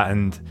through all that,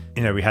 and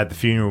we had the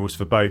funerals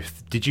for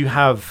both,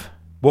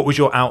 what was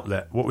your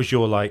outlet? What was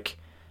your like,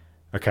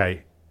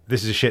 okay,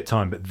 this is a shit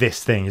time, but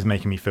this thing is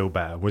making me feel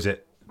better? Was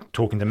it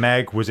talking to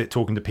Meg? Was it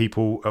talking to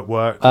people at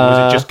work? Or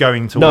was it just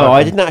going to work? No,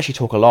 I didn't actually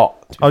talk a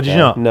lot. Oh, did you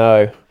not?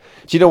 No. Do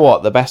you know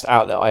what? The best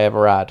outlet I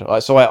ever had.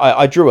 So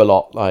I drew a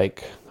lot,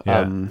 like,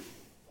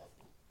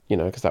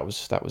 because that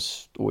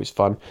was always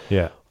fun.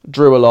 Yeah.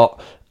 Drew a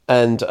lot.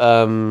 And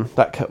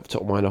that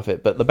took mine off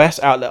it. But the best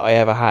outlet I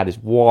ever had is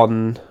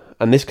one,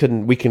 and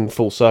we can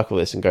full circle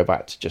this and go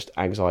back to just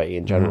anxiety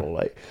in general. Mm-hmm.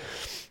 Like,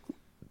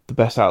 the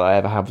best outlet I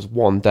ever had was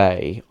one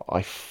day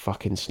I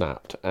fucking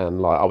snapped,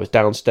 and like I was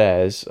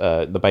downstairs,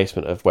 the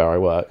basement of where I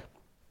work,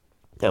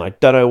 and I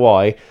don't know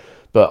why,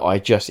 but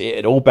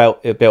it all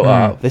built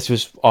up. This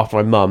was after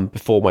my mum,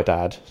 before my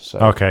dad. So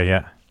okay,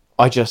 yeah.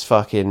 I just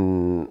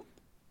fucking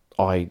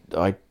I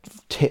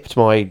tipped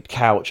my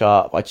couch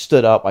up. I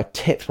stood up. I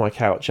tipped my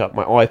couch up.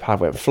 My iPad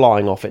went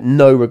flying off it.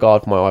 No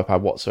regard for my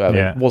iPad whatsoever.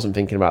 Yeah. Wasn't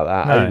thinking about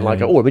that. I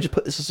didn't let me just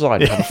put this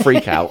aside and have a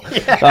freak out.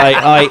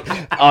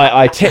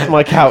 I tipped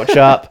my couch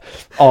up.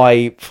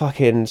 I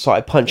fucking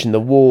started punching the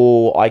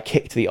wall. I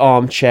kicked the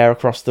armchair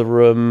across the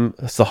room.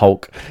 That's the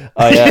Hulk.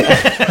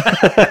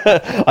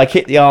 I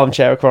kicked the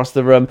armchair across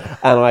the room,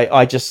 and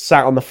I just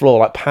sat on the floor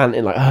like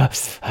panting, like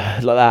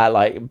that,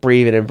 like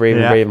breathing and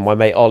breathing. My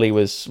mate Ollie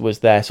was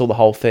there, saw the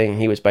whole thing.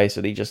 He was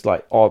basically just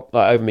like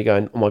over me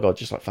going, "Oh my god,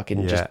 just like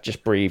fucking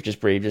just breathe.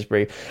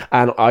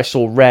 And I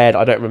saw red.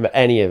 I don't remember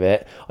any of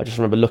it. I just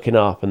remember looking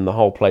up and the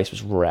whole place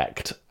was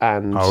wrecked.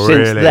 And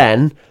since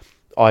then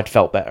I'd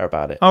felt better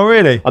about it. Oh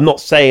really? I'm not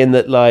saying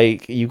that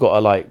like you got to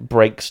like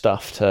break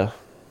stuff to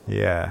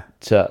get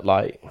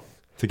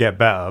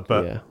better,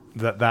 but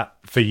that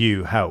for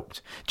you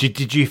helped.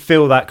 Did you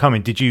feel that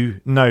coming? Did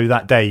you know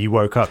that day you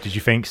woke up? Did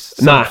you think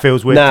something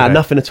feels weird? Nah,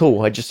 nothing at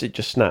all. It just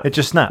snapped. It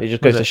just snapped. It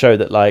just goes to show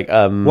that like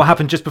what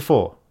happened just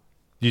before?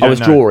 I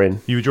was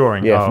drawing. You were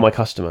drawing? Yeah, for my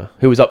customer,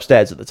 who was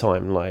upstairs at the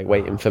time, like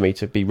waiting for me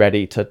to be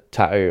ready to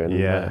tattoo. And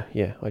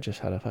I just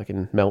had a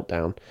fucking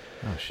meltdown.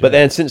 Oh, shit. But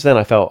then since then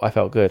I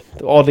felt good.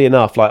 Oddly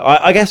enough, like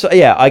I guess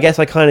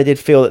I kind of did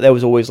feel that there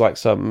was always like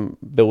some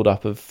build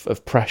up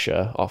of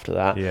pressure after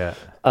that. Yeah.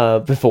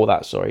 Before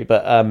that, sorry.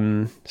 But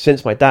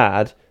since my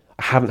dad,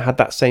 I haven't had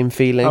that same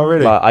feeling. Oh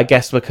really? Like, I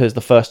guess because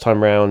the first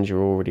time round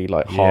you're already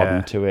like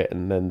hardened to it,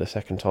 and then the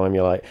second time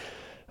you're like,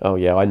 oh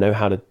yeah, I know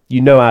how to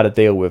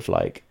deal with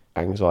like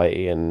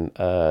anxiety and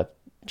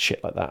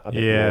shit like that.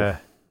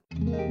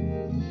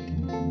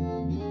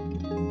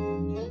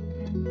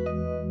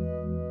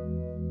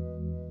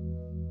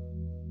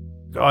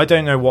 I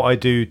don't know what I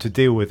do to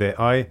deal with it.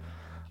 I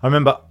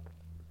remember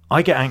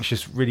I get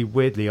anxious really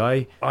weirdly.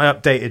 I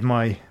updated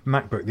my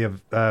MacBook the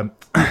other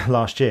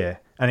last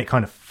year, and it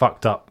kind of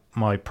fucked up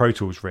my Pro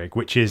Tools rig,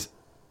 which is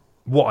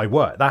what I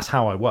work. That's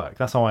how I work.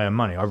 That's how I earn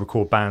money. I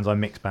record bands, I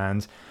mix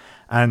bands.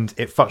 And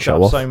it fucked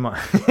up so much.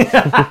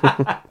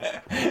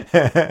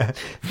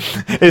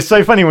 It's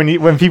so funny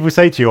when people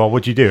say to you, "Oh,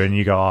 what do you do?" and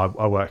you go, "Oh,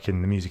 I work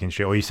in the music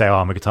industry," or you say, "Oh,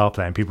 I'm a guitar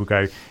player," and people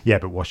go, "Yeah,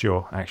 but what's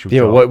your actual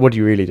job? What do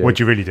you really do? What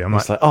do you really do?" I'm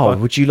like, "Oh,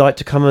 would you like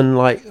to come and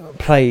like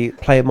play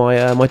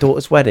my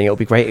daughter's wedding? It'll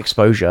be great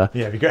exposure."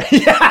 Yeah, it'd be great.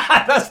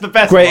 Yeah, that's the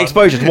best. Great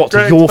exposure to what?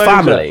 To your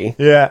family?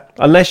 Yeah.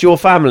 Unless your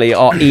family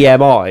are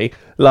EMI,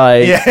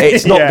 like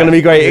it's not going to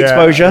be great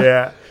exposure.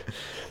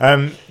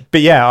 Yeah.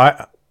 But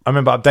yeah, I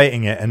remember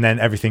updating it, and then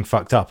everything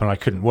fucked up, and I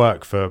couldn't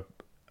work for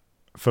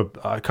for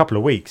a couple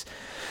of weeks.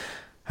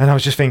 And I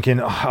was just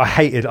thinking,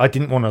 I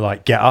didn't want to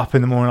like get up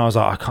in the morning. I was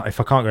like, if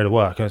I can't go to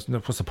work, what's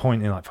the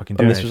point in like fucking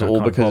doing this it? was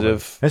all because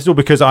of... This is all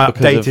because I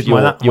updated your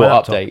my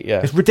laptop. update,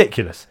 yeah. It's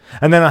ridiculous.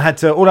 And then all I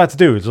had to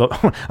do was,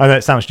 I know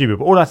it sounds stupid,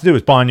 but all I had to do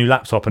was buy a new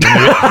laptop and a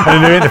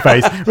new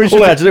interface.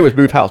 All I had to do was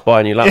move house,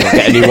 buy a new laptop,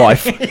 get a new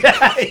wife.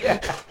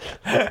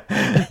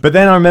 But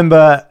then I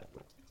remember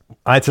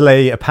I had to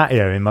lay a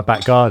patio in my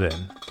back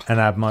garden, and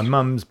I had my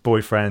mum's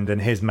boyfriend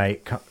and his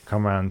mate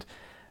come around,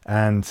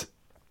 and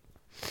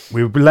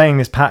we were laying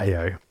this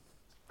patio.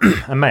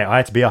 And mate, I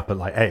had to be up at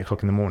like 8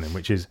 o'clock in the morning,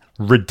 which is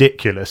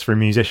ridiculous for a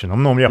musician.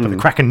 I'm normally up at the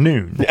crack of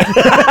noon.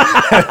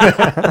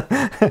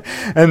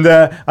 And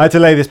I had to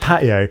lay this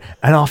patio,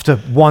 and after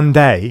one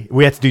day,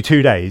 we had to do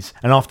 2 days,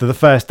 and after the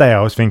first day I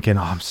was thinking,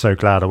 I'm so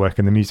glad I work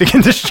in the music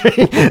industry.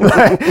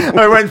 Like,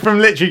 I went from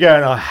literally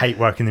going, I hate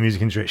working in the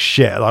music industry, it's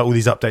shit, like all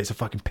these updates are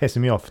fucking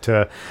pissing me off,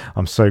 to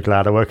I'm so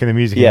glad I work in the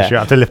music industry. I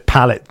have to lift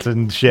pallets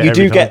and shit. You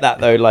do get that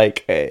though,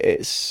 like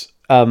it's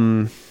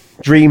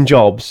dream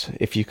jobs,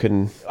 if you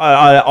can.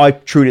 I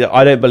truly,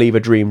 I don't believe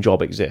a dream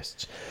job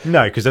exists.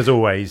 No, because there's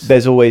always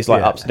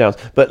like ups and downs.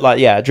 But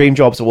like, dream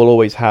jobs will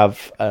always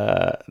have.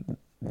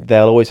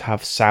 They'll always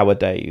have sour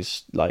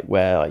days, like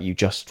where like, you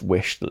just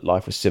wish that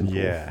life was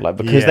simple, like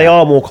because they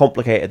are more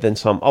complicated than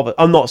some.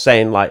 I'm not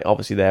saying like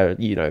obviously they're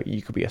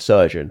you could be a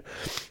surgeon,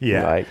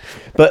 like,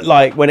 but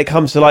like when it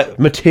comes to like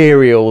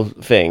material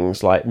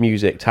things like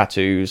music,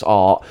 tattoos,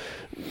 art.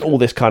 All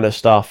this kind of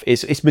stuff,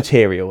 it's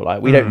material,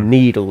 like we don't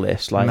need all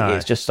this, like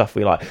it's just stuff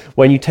we like.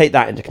 When you take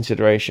that into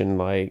consideration,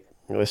 like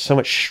there's so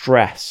much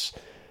stress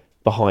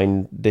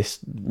behind this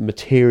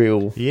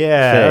material thing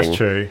that's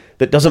true,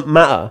 that doesn't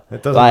matter.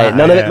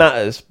 None of it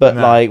matters, but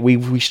like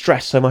we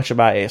stress so much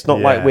about it. It's not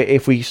like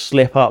if we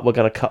slip up we're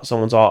going to cut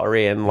someone's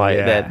artery and like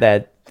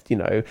they're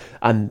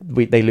and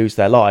they lose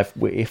their life.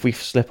 If we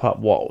slip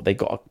up, they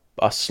got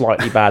a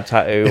slightly bad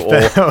tattoo,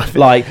 or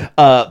like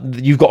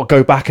you've got to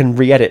go back and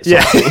re-edit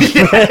something.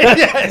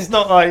 It's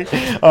not like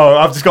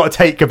I've just got to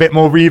take a bit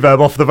more reverb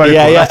off the vocal.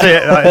 That's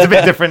it. Like, it's a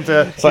bit different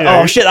to it's like,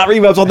 oh shit, that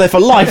reverb's on there for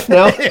life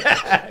now.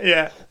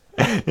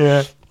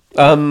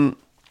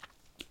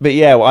 But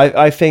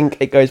I think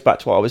it goes back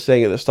to what I was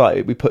saying at the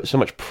start. We put so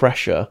much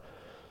pressure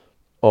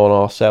on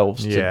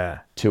ourselves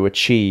to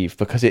achieve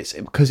because it's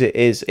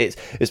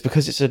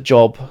a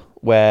job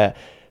where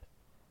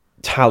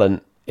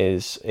talent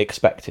is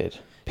expected.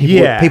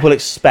 People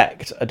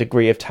expect a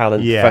degree of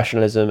talent,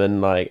 professionalism,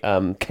 and like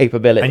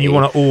capability. And you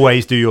want to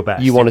always do your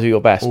best. You want to do your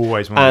best.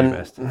 Always want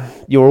to do your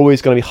best. You're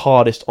always going to be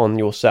hardest on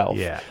yourself.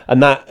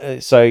 And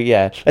that. So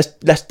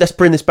let's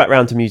bring this back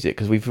round to music,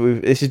 because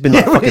this has been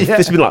like this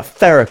has been like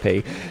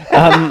therapy.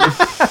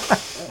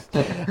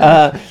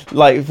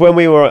 Like when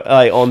we were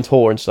like on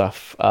tour and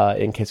stuff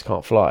in Kids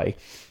Can't Fly,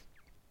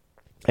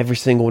 every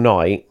single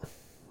night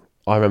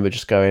I remember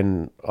just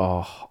going,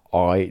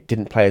 I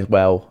didn't play as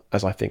well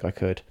as I think I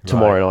could.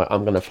 Tomorrow night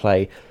I'm going to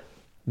play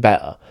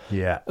better.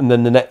 And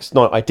then the next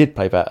night I did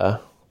play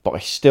better, but I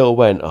still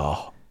went,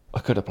 I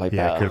could have played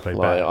better. I'm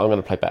going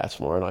to play better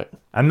tomorrow night.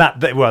 And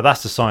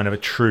that's the sign of a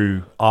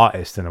true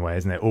artist in a way,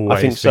 isn't it? Always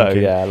I think thinking, so,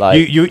 yeah.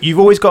 Like, you've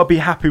always got to be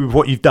happy with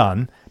what you've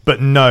done, but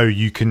no,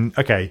 you can,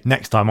 okay,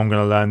 next time I'm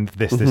going to learn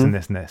this, this, and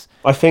this, and this.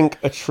 I think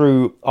a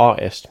true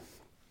artist,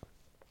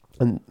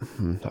 and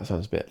that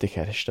sounds a bit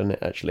dickheadish, doesn't it,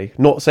 actually?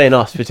 Not saying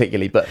us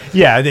particularly, but...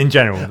 in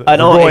general. An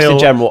artist in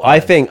general. I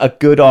think a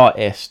good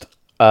artist...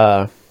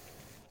 I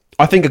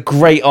think a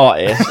great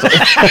artist...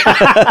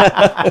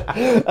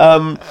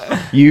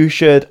 you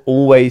should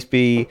always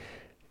be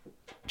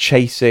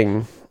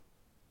chasing,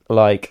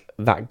 like,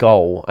 that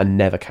goal and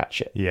never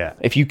catch it.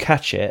 If you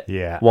catch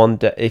it, one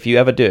day, if you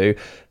ever do,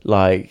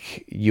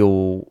 like,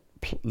 you'll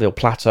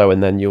plateau,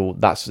 and then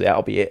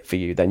that'll be it for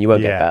you. Then you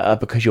won't get better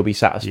because you'll be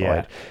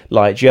satisfied.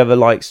 Like, do you ever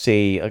like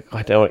see?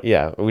 We don't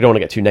want to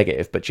get too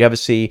negative, but do you ever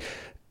see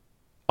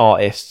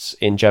artists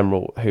in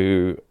general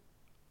who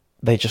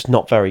they're just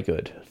not very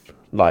good?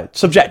 Like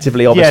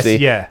subjectively,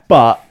 obviously,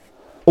 but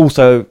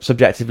also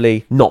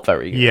subjectively not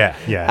very good.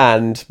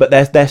 But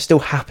they're still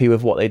happy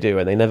with what they do,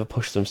 and they never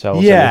push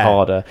themselves any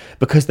harder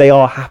because they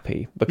are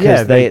happy,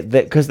 because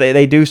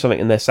they do something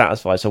and they're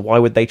satisfied. So why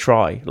would they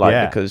try?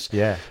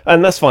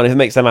 And that's fine if it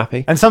makes them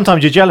happy. And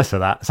sometimes you're jealous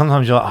of that.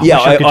 Sometimes you're like,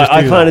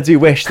 I kind of do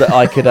wish that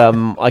I could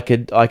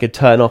I could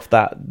turn off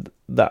that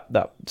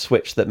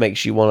switch that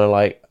makes you want to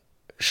like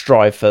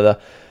strive for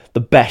the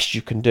best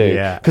you can do.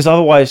 Because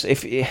otherwise,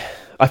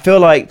 I feel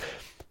like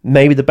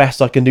maybe the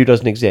best I can do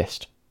doesn't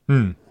exist. Do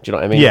you know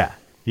what I mean?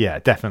 Yeah,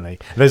 definitely.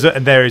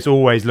 There is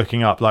always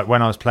looking up. Like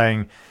when I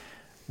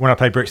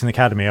played Brixton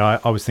Academy,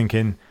 I was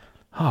thinking,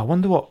 I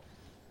wonder what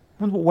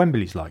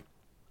Wembley's like.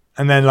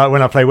 And then like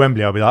when I play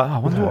Wembley, I'll be like, I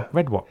wonder what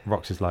Red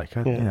Rocks is like.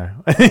 You know.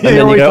 And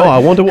then you go, I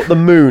wonder what the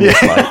moon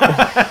is like.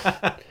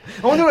 I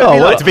wonder what it'd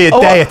be like to be a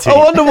deity. I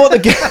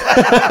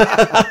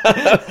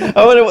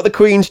wonder what the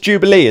Queen's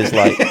Jubilee is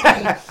like.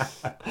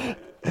 I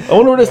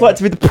wonder what it's like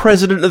to be the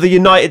President of the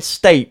United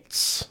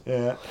States.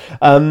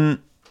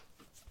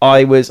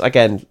 I was,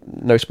 again,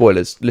 no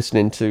spoilers,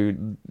 listening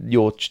to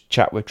your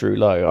chat with Drew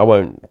Lowe. I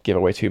won't give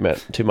away too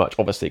much,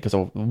 obviously, because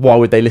why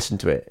would they listen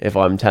to it if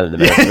I'm telling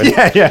them everything?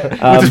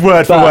 Yeah. We'll just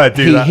word for word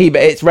do that.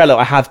 It's relevant.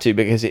 I have to,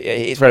 because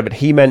it's relevant.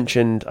 He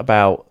mentioned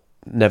about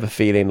never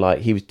feeling like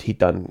he'd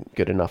done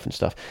good enough and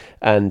stuff.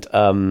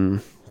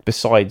 And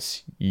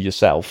besides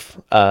yourself,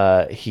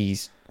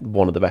 he's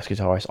one of the best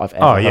guitarists I've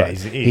ever heard.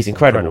 He's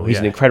incredible. He's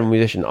an incredible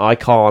musician. I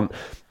can't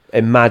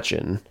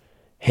imagine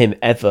him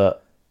ever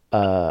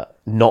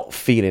not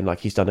feeling like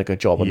he's done a good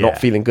job, or not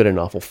feeling good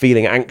enough, or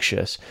feeling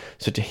anxious.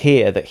 So to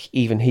hear that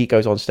even he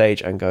goes on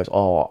stage and goes,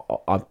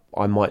 "Oh,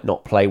 I might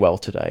not play well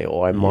today,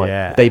 or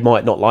they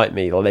might not like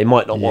me, or they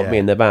might not want me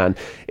in their band,"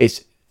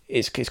 it's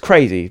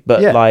crazy.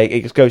 But like,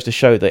 it just goes to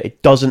show that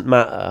it doesn't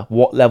matter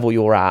what level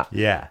you're at.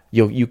 Yeah,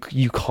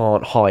 you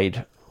can't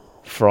hide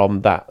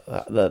from that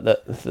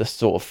the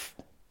sort of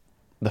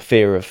the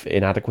fear of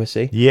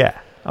inadequacy. Yeah.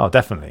 Oh,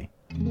 definitely.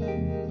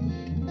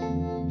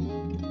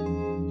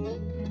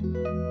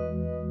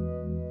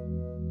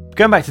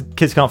 Going back to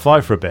Kids Can't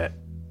Fly for a bit.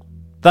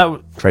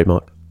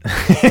 Trademark.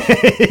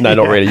 No,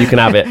 not really. You can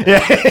have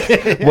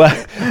it.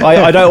 Well,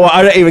 I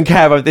don't even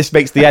care if this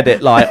makes the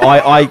edit. Like,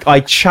 I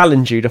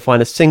challenge you to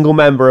find a single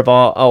member of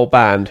our old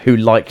band who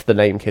liked the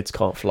name Kids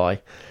Can't Fly.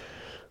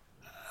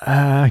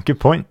 Good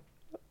point.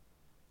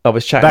 I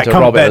was chatting to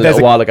Robin a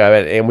little while ago,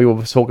 and we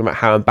were talking about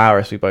how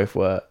embarrassed we both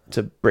were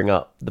to bring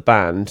up the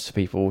band to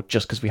people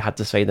just because we had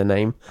to say the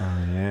name.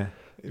 Oh, yeah.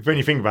 When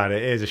you think about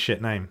it, it is a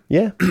shit name.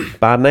 Yeah,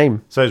 bad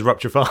name. So is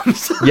Rupture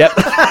Farms. Yep.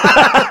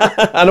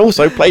 And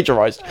also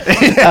plagiarised.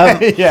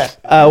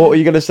 What were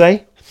you going to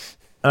say?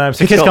 So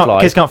Kids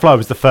Can't Fly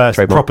was the first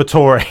proper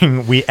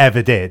touring we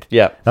ever did.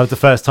 Yeah. That was the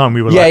first time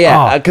we were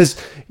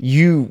because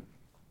you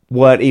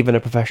weren't even a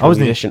professional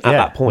musician at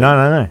that point.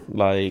 No.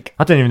 Like,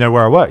 I don't even know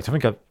where I worked. I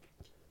think it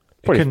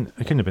couldn't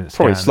have been at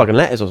probably slugging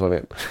letters or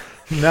something.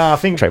 No, I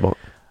think... Trademark.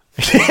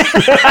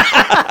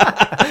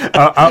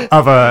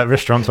 Other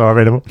restaurants are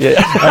available.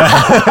 Yeah.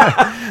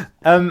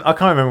 I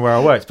can't remember where I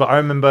worked, but I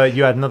remember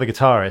you had another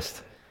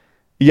guitarist.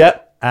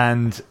 Yep.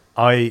 And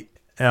I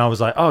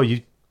was like, "Oh,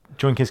 you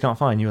joined Kids Can't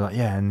Fly?" And you were like,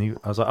 "Yeah." And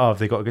I was like, "Oh, have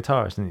they got a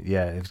guitarist?" And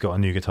yeah, they've got a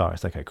new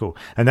guitarist. Okay, cool.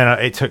 And then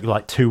it took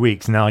like 2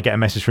 weeks, and now I get a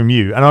message from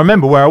you, and I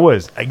remember where I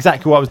was,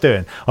 exactly what I was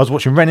doing. I was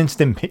watching Ren and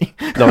Stimpy.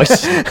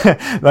 Nice.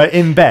 Like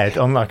in bed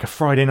on like a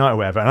Friday night or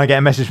whatever, and I get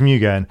a message from you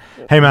going,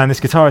 "Hey man, this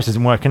guitarist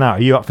isn't working out.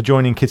 Are you up for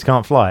joining Kids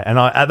Can't Fly?" And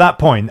at that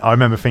point, I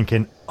remember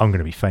thinking, I'm going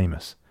to be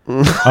famous.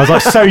 I was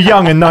like so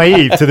young and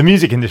naive to the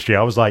music industry.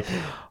 I was like,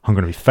 I'm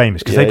going to be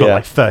famous because they got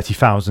like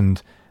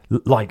 30,000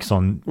 likes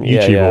on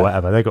YouTube or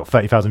whatever. They got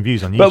 30,000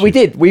 views on YouTube. But we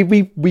did.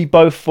 We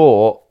both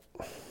thought.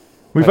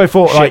 We both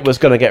thought shit was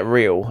going to get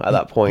real at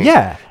that point.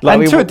 Yeah,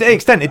 like, and to an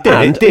extent it did.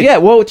 And, it did. Yeah.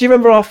 Well, do you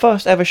remember our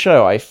first ever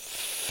show? I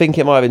think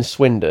it might have been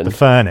Swindon. The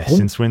Furnace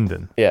in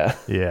Swindon. Yeah.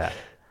 Yeah.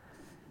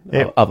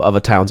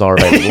 Other towns are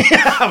available.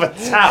 Other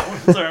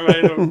towns are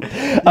available.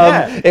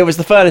 It was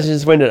the Furnace in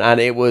Swindon, and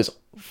it was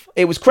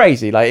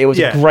crazy. Like, it was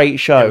a great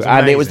show,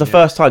 and it was the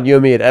first time you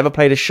and me had ever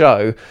played a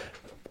show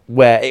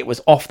where it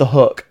was off the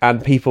hook,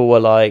 and people were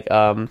like,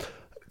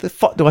 "The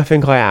fuck do I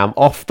think I am?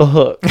 Off the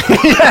hook?"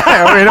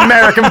 We're in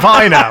American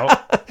Pie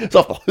now. It's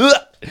off the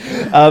hook.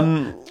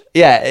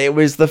 It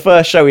was the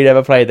first show we'd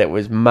ever played that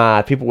was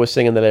mad. People were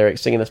singing the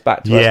lyrics, singing us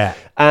back to us.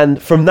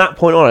 And from that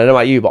point on, I don't know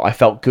about you, but I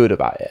felt good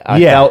about it. I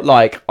felt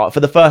like, for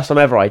the first time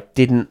ever, I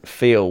didn't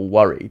feel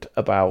worried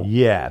about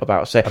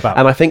saying.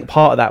 And I think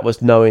part of that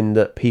was knowing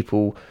that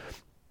people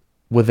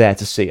were there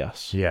to see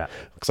us. Yeah.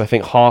 Because I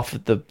think half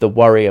of the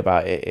worry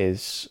about it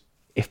is,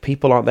 if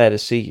people aren't there to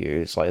see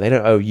you, it's like they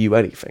don't owe you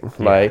anything.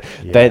 Like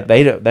they're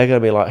going to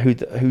be like,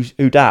 who's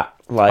that?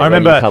 Like,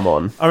 when you come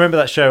on. I remember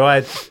that show. I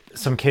had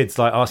some kids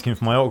like asking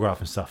for my autograph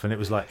and stuff, and it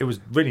was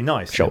really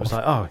nice. Sure. It was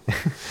like, oh,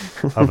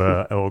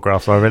 other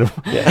autographs are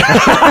available.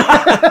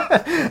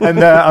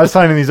 And I was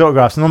signing these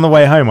autographs, and on the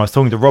way home, I was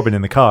talking to Robin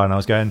in the car, and I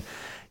was going,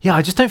 yeah,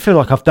 I just don't feel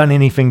like I've done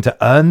anything to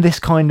earn this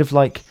kind of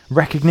like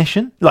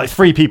recognition. Like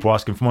 3 people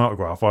asking for my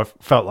autograph, I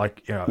felt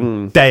like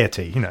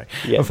deity, I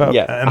felt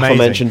amazing.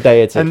 Aforementioned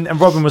deity. And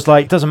Robin was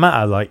like, it doesn't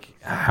matter like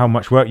how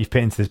much work you've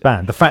put into this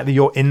band. The fact that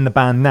you're in the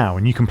band now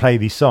and you can play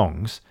these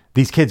songs,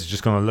 these kids are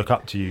just going to look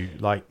up to you.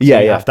 Like, you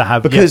have to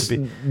have, because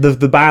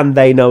the band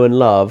they know and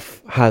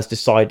love has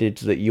decided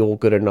that you're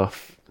good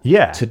enough.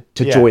 To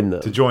join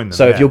them.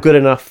 So if you're good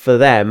enough for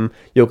them,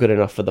 you're good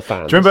enough for the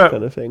fans. Do you remember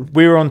kind of thing?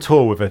 We were on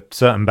tour with a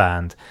certain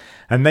band,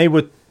 and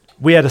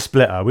we had a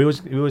splitter. We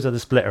always had a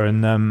splitter,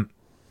 and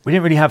we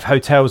didn't really have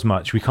hotels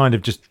much. We kind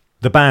of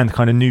the band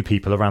kind of knew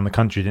people around the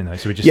country, didn't they?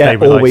 So we just stayed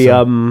with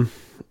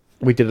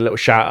we did a little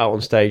shout out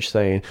on stage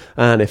saying,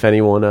 and if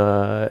anyone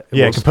wants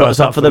can put us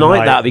up for the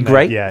night, that'd be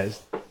great.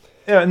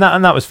 Yeah, and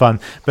that was fun.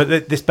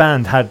 But this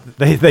band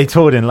they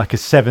toured in like a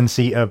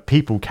 7-seater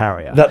people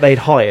carrier that they'd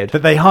hired.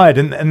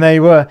 And they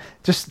were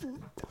just,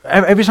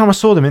 every time I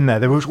saw them in there,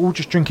 they were all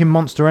just drinking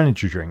Monster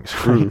Energy drinks.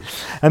 Right?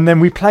 And then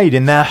we played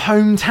in their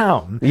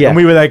hometown, and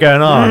we were there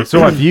going, "Oh, it's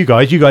all right for you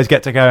guys. You guys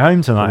get to go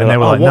home tonight." And they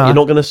were like, "No, you're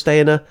not going to stay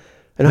in a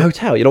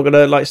hotel. You're not going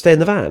to like stay in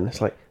the van." It's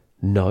like,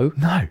 No.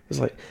 It's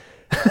like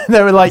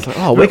they were like,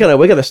 oh, we're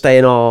gonna stay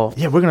in our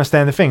we're gonna stay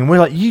in the thing. And we're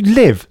like, you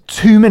live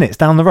 2 minutes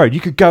down the road.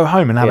 You could go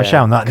home and have a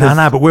shower. And like,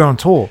 no, but we're on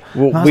tour.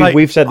 Well,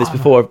 we've said this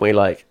before, haven't we?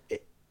 Like,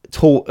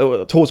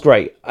 tour's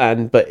great,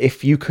 but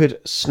if you could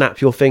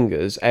snap your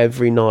fingers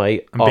every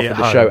night after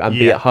the show and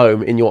be at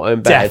home in your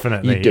own bed,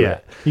 definitely, you'd do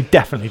it. You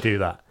definitely do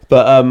that.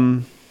 But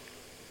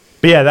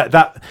yeah,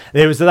 that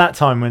it was at that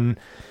time when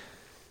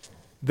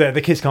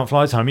the Kids Can't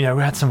Fly time. You know,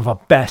 we had some of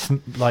our best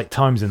like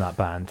times in that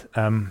band.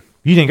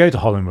 You didn't go to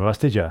Holland with us,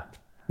 did you?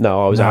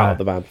 No, I was out of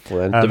the band before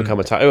then to become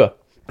a tattooer.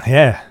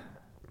 Yeah.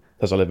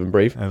 As I live and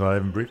breathe.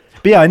 But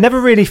yeah, I never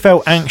really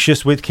felt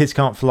anxious with Kids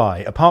Can't Fly,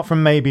 apart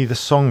from maybe the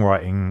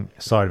songwriting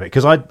side of it.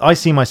 Because I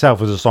see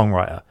myself as a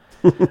songwriter,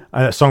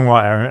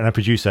 and a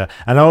producer.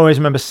 And I always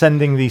remember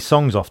sending these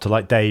songs off to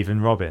like Dave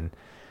and Robin.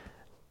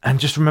 And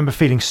just remember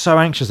feeling so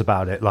anxious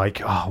about it.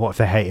 Like, oh, what if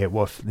they hate it?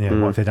 What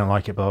if they don't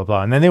like it? Blah, blah,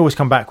 blah. And then they always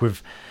come back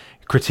with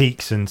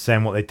critiques and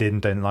saying what they did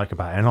and don't like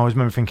about it. And I always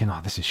remember thinking, oh,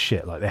 this is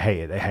shit. Like, they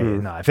hate it.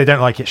 No, if they don't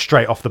like it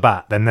straight off the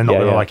bat, then they're not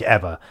going to like it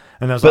ever.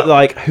 And I was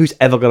like, who's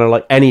ever going to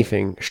like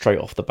anything straight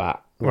off the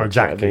bat? Well,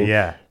 exactly, I mean?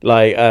 Yeah.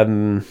 Like,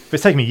 but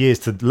it's taken me years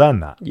to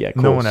learn that. Yeah,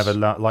 no one ever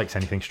likes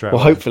anything straight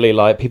away. Hopefully,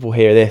 like, people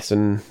hear this,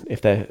 and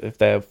if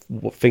they're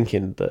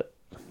thinking that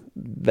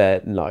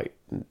they're like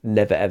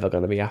never ever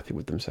going to be happy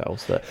with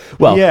themselves,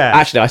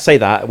 actually I say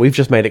that we've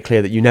just made it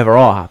clear that you never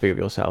are happy with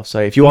yourself.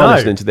 So if you are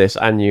listening to this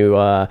and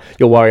you're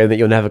worrying that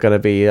you're never going to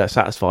be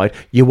satisfied,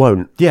 you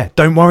won't.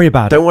 Don't worry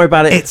about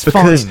it. It's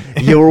because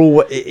fine. you're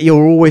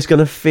always going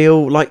to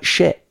feel like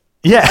shit.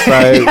 So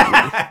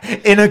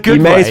in a good way,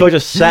 you may as well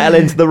just settle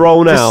into the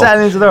role now. Just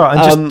settle into the role,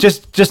 and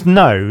just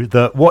know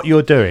that what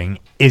you're doing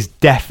is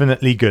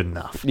definitely good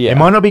enough. It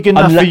might not be good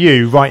enough for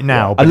you right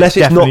now, but unless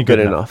it's not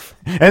good enough.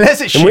 Unless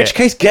it's shit. In which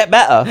case, get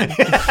better.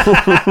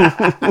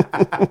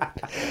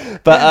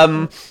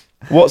 But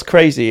what's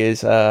crazy is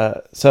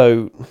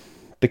so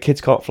the Kids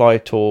Can't Fly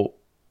tour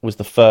was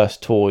the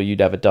first tour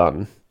you'd ever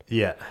done.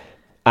 Yeah.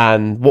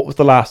 And what was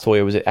the last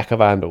tour? Was it Echo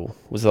Vandal?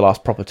 Was the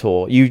last proper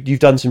tour? You've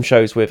done some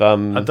shows with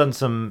I've done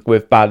some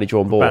with Badly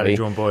Drawn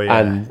Boy,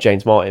 and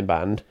James Martin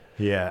Band.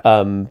 Yeah.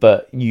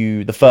 But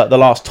the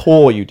last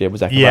tour you did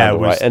was Echo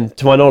Vandal, right? And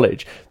to my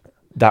knowledge,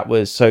 that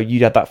was so you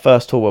had that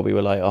first tour where we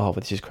were like, oh,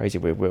 this is crazy.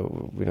 We've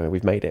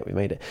made it.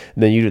 And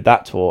then you did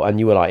that tour, and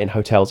you were like in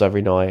hotels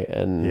every night,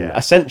 and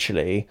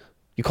essentially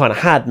you kind of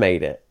had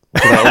made it.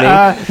 You know what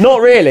I mean? Not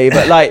really,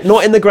 but like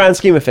not in the grand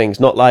scheme of things.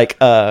 Not like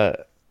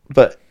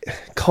but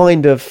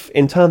kind of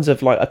in terms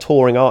of like a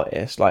touring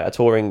artist, like a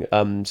touring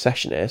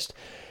sessionist,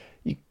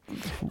 you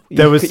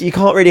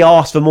can't really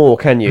ask for more,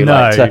 can you?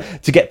 No.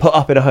 Like to get put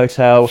up in a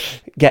hotel,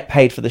 get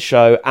paid for the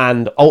show,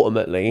 and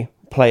ultimately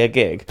play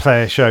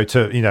a show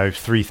to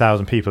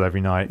 3,000 people every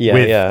night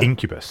with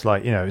Incubus.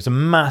 Like, it's a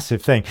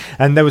massive thing.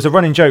 And there was a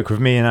running joke with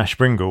me and Ash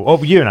Bringle,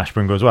 or you and Ash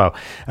Bringle as well.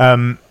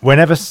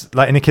 Whenever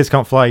like in a Kids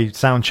Can't Fly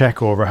sound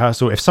check or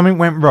rehearsal, if something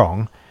went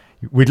wrong,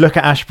 we'd look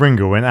at Ash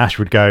Bringle and Ash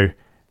would go,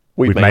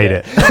 We've made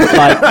it.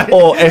 Like,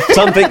 or if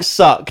something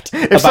sucked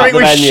about the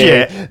venue,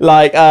 shit.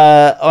 Like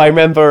I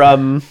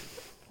remember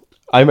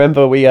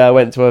we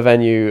went to a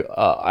venue.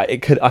 I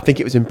think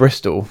it was in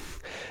Bristol,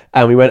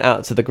 and we went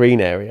out to the green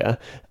area,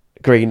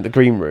 the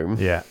green room.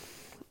 Yeah.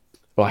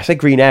 Well, I say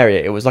green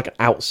area. It was like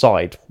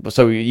outside.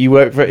 So you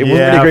worked for it. It wasn't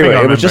really green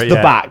area. It was just the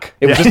back.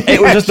 It was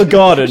just the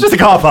garden. Just the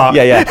car park.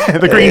 Yeah.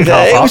 The green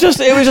car park.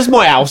 It was just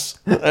my house.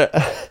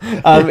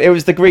 It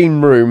was the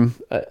green room,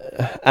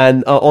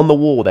 and on the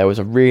wall there was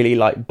a really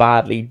like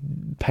badly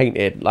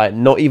painted, like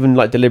not even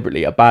like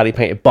deliberately, a badly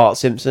painted Bart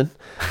Simpson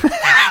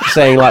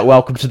saying like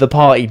 "Welcome to the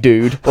party,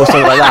 dude" or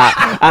something like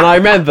that. And I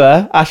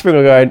remember Ash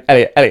Springer going,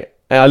 Elliott,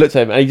 and I looked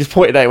at him and he just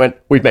pointed at it and went,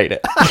 "We've made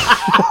it."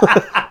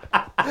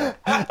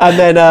 And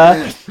then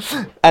I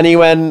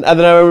went to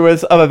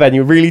this other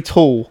venue, really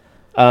tall.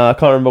 I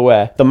can't remember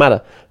where. Doesn't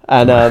matter.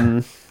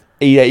 And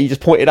he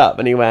just pointed up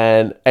and he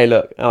went, "Hey,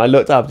 look." And I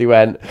looked up and he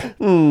went,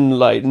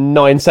 like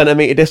 9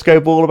 centimeter disco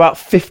ball about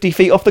 50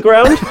 feet off the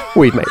ground.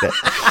 We've made it.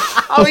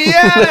 Oh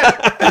yeah,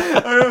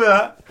 I remember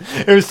that.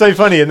 It was so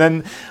funny. And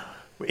then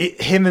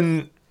him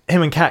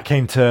and Kat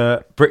came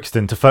to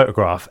Brixton to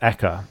photograph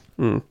Eka,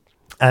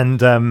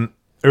 and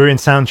we were in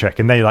soundcheck,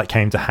 and they like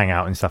came to hang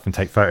out and stuff and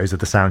take photos of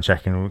the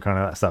soundcheck and all kind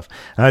of that stuff.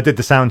 And I did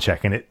the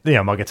soundcheck, and it,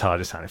 my guitar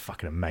just sounded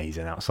fucking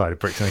amazing outside of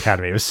Brixton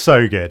Academy. It was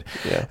so good.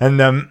 Yeah.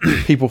 And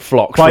people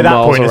flocked by from that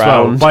miles point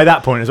around. By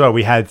that point as well,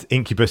 we had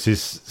Incubus's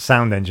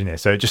sound engineer,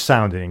 so it just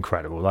sounded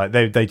incredible. Like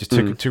they just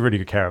took really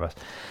good care of us.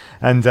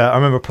 And I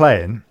remember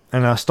playing,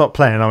 and I stopped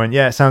playing, and I went,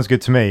 "Yeah, it sounds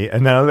good to me."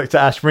 And then I looked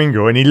at Ash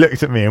Ringle, and he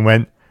looked at me and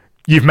went,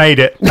 "You've made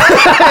it. You've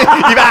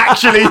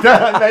actually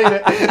made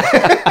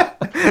it."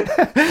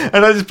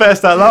 And I just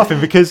burst out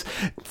laughing because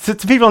to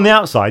people on the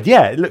outside,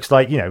 it looks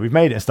like we've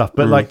made it and stuff.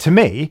 But like to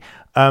me,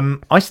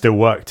 I still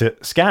worked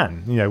at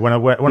Scan. When I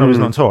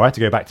wasn't on tour, I had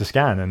to go back to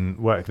Scan and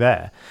work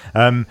there.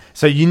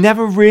 So you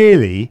never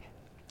really,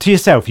 to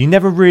yourself, you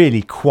never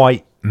really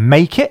quite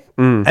make it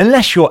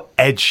unless you're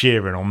Ed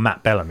Sheeran or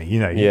Matt Bellamy. You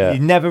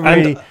never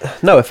really. And,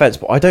 no offense,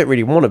 but I don't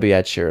really want to be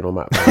Ed Sheeran or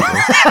Matt Bellamy.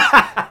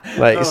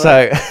 Like,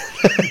 so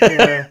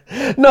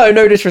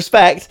no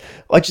disrespect.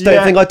 I just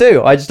don't think I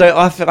do. I just don't.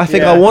 I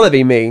think I want to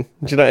be me.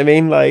 Do you know what I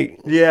mean? Like,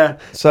 yeah.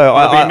 So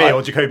I be me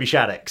or Jacoby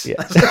Shaddix.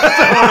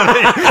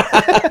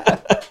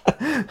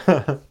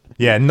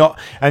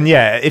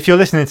 Yeah. If you're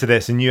listening to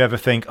this and you ever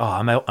think,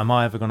 oh, am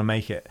I ever going to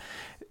make it?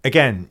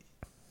 Again,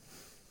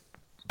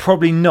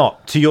 probably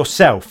not. To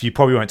yourself, you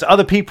probably won't. To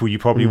other people, you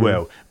probably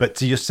will. But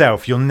to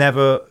yourself, you'll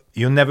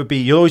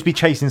always be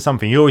chasing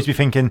something. You'll always be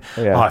thinking,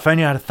 oh, if I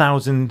only had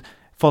 1,000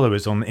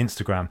 followers on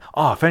Instagram.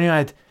 Oh, if I only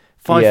had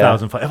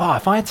 5,000. Oh,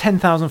 if I had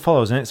 10,000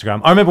 followers on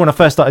Instagram. I remember when I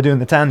first started doing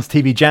the Dan's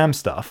TV Jam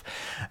stuff,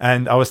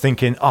 and I was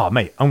thinking, oh,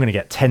 mate, I'm going to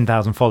get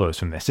 10,000 followers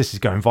from this. This is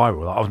going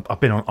viral. Like, I've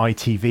been on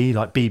ITV,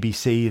 like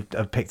BBC,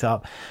 I've picked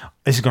up.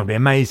 This is going to be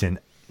amazing.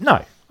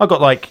 No, I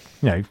got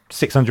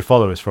 600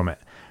 followers from it.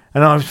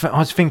 And I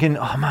was thinking,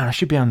 oh man, I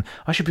should be on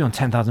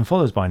 10,000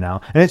 followers by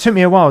now. And it took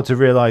me a while to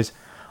realise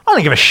I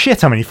don't give a shit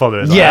how many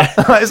followers I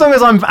have. As long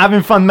as I'm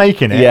having fun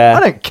making it,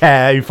 I don't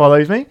care who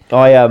follows me.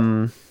 I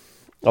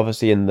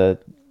obviously in the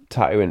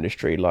tattoo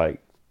industry,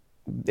 like,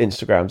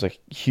 Instagram's a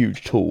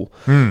huge tool.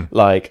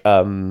 Like,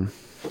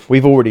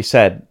 we've already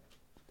said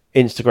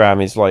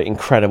Instagram is like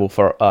incredible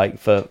for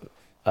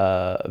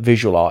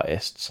visual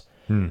artists.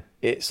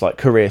 It's like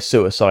career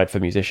suicide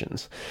for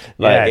musicians.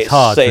 Like, it's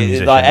hard for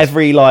musicians. Like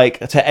every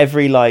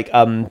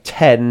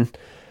 10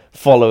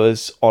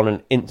 followers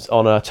on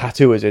a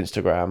tattooer's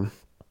Instagram,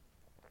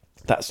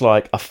 that's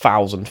like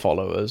 1,000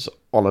 followers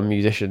on a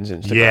musician's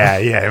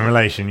Instagram. Yeah, in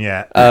relation,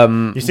 you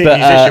see a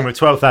musician with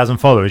 12,000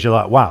 followers, you're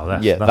like, wow,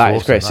 that's that awesome.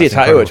 is great. See a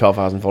tattooer with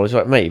 12,000 followers,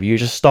 you're like, maybe you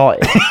just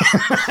started.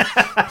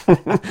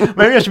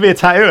 Maybe I should be a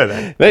tattooer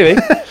then. Maybe.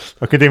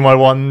 I could do my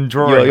one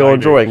drawing. Your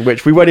drawing,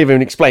 which we won't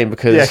even explain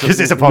because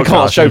it's a podcast. We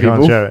can't show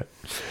people. Show it.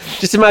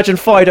 Just imagine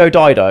Fido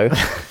Dido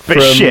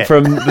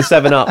from the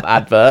 7-Up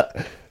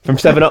advert, from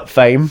 7-Up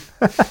fame,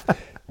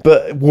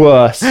 but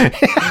worse. I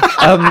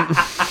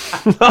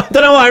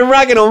don't know why I'm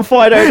ragging on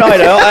Fido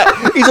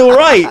Dido. He's all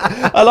right.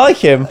 I like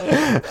him.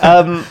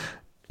 I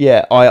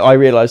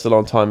realised a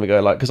long time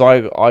ago, like, because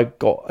I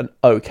got an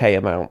okay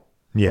amount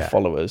of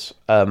followers.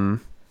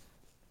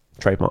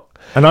 Trademark.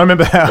 And I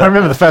remember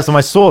the first time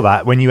I saw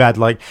that when you had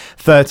like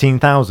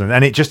 13,000,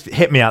 and it just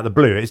hit me out of the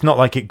blue. It's not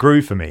like it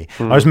grew for me.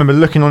 I just remember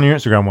looking on your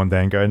Instagram one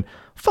day and going,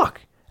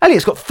 fuck,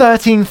 Elliott's got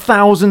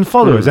 13,000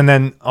 followers. And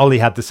then Ollie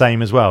had the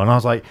same as well. And I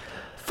was like,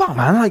 fuck,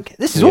 man, like,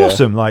 this is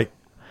awesome. Like,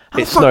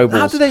 it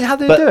snowballs. How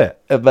do they do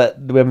it? But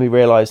when we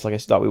realised, like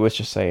we were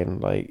just saying,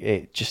 like,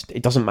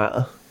 it doesn't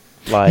matter.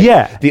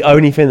 Like, the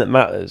only thing that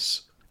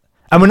matters.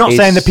 And we're not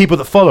saying the people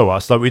that follow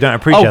us, like, we don't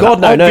appreciate. Oh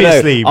God, that. no,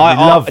 Obviously, no. we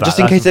love that. Just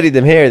in case any of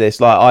them hear this,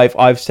 like,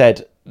 I've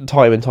said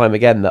time and time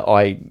again that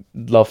I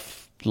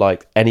love,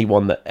 like,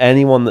 anyone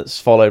that's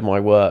followed my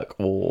work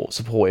or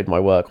supported my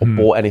work or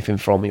bought anything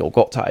from me or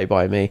got tattooed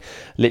by me,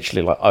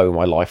 literally, like, owe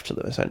my life to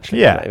them, essentially.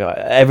 Yeah. Like,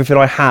 everything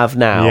I have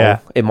now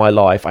in my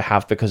life, I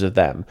have because of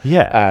them.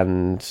 Yeah.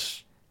 And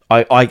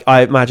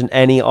I imagine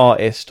any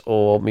artist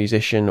or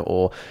musician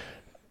or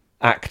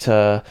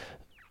actor,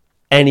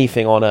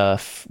 anything on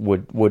earth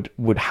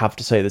would have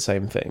to say the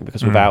same thing,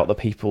 because without the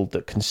people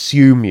that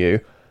consume you,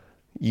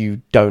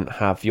 you don't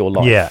have your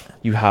life. Yeah.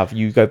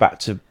 You go back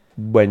to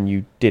when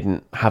you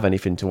didn't have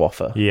anything to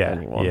offer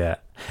anyone. Yeah.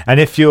 And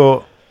if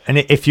you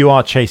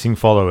are chasing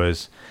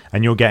followers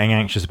and you're getting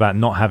anxious about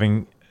not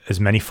having as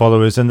many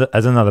followers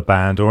as another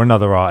band or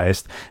another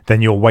artist,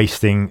 then you're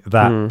wasting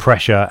that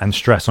pressure and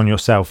stress on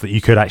yourself that you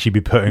could actually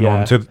be putting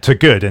on to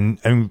good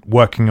and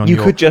working on your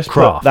craft. You could just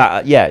put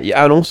that,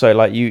 and also,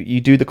 like, you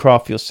do the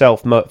craft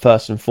yourself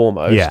first and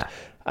foremost.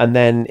 And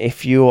then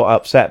if you're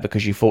upset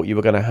because you thought you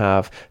were going to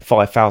have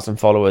 5,000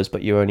 followers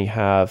but you only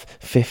have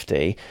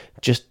 50,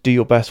 just do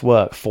your best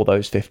work for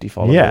those 50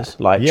 followers.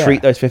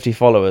 Treat those 50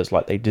 followers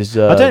like they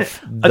deserve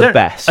the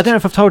best. I don't know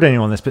if I've told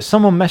anyone this, but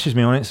someone messaged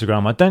me on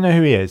Instagram. I don't know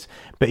who he is,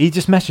 but he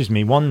just messaged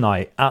me one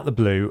night out the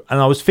blue, and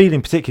I was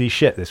feeling particularly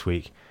shit this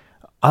week.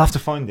 I'll have to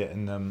find it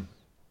in a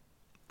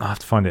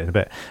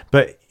bit.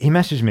 But he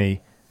messaged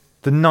me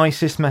the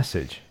nicest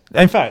message.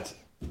 In fact,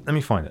 let me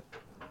find it.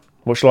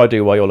 What shall I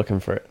do while you're looking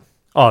for it?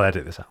 I'll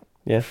edit this out.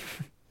 Yeah.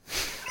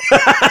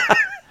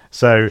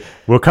 So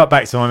we'll cut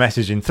back to my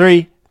message in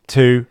 3,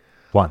 2,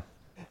 1.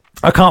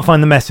 I can't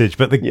find the message,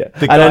 but the guy...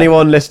 And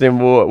anyone listening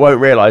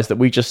won't realise that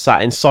we just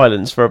sat in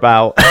silence for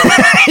about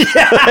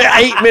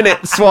 8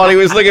 minutes while he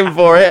was looking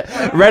for it,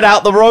 read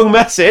out the wrong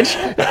message.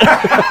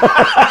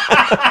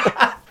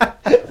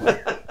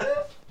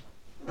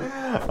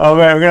 Oh,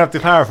 man, I'm going to have to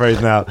paraphrase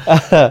now.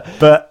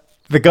 But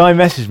the guy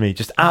messaged me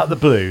just out of the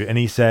blue, and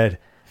he said,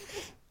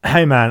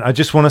 "Hey man, I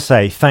just want to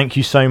say thank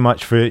you so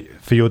much for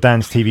your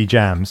Dan's TV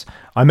Jams.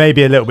 I may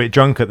be a little bit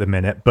drunk at the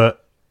minute,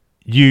 but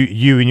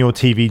you and your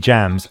TV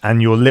Jams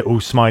and your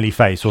little smiley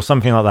face or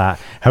something like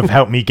that have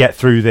helped me get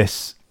through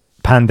this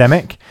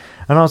pandemic."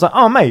 And I was like,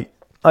 "Oh mate,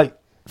 like,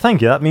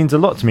 thank you. That means a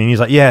lot to me." And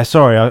he's like, "Yeah,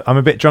 sorry, I'm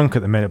a bit drunk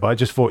at the minute, but I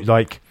just thought,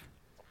 like,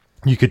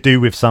 you could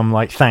do with some,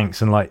 like,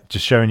 thanks and, like,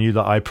 just showing you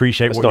that I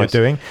appreciate what you're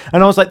doing."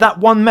 And I was like, that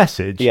one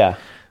message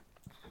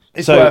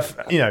it's worth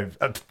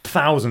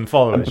 1,000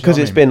 followers. Because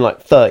it's been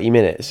like 30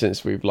 minutes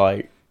since we've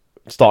like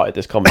started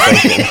this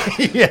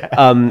conversation. Yeah.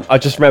 I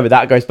just remember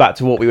that goes back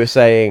to what we were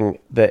saying,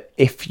 that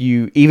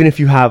even if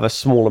you have a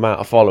small amount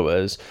of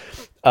followers,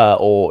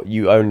 or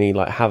you only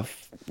like have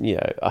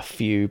a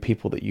few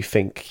people that you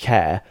think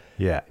care,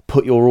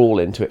 put your all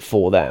into it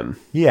for them.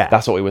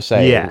 That's what we were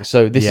saying.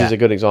 So this is a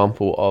good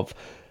example of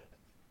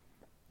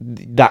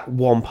that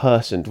one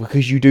person,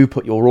 because you do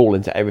put your all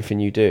into everything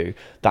you do.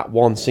 That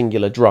one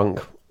singular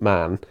drunk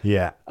man,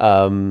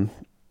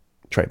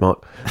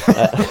 trademark,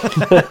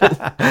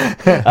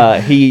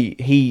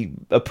 he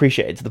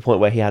appreciated to the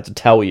point where he had to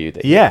tell you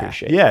that he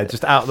appreciated it.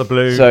 Just out of the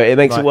blue. So it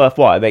makes it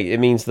worthwhile. It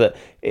means that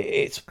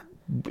it's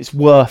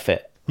worth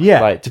it,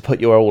 like, to put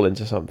your all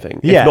into something,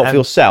 if not for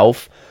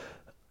yourself,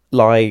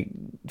 like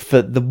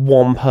for the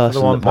one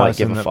person that might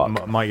give a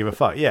fuck. Might give a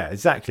fuck. Yeah,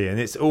 exactly. And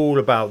it's all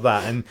about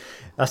that. And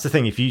that's the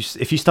thing. If you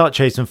start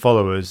chasing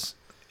followers,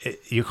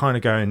 you're kind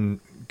of going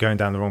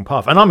down the wrong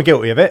path. And I'm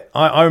guilty of it.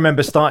 I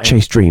remember starting...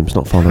 Chase dreams,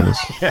 not followers.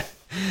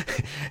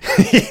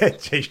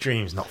 Chase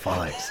dreams, not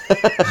followers.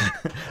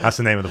 That's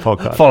the name of the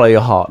podcast. Follow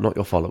your heart, not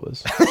your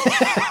followers.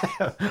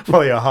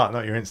 Follow your heart,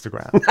 not your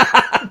Instagram.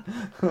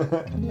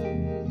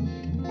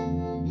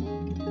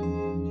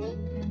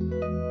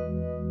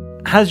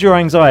 Has your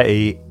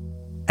anxiety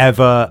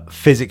ever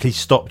physically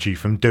stopped you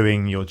from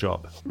doing your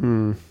job?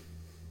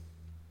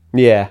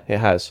 Yeah, it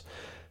has.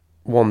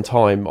 One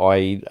time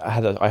I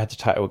had to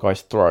tattoo a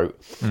guy's throat,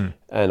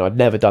 and I'd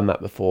never done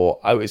that before.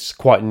 I was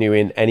quite new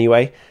in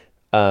anyway.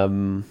 I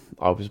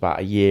was about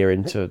a year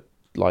into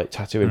like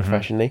tattooing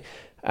professionally,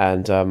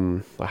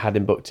 and I had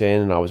him booked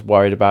in, and I was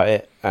worried about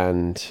it,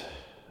 and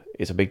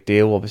it's a big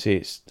deal. Obviously,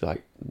 it's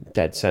like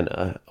dead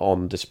center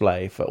on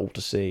display for all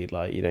to see.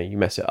 Like, you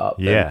mess it up,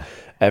 and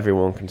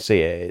everyone can see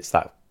it. It's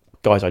that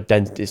guy's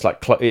identity.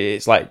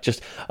 It's like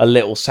just a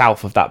little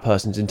south of that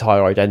person's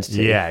entire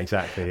identity. Yeah,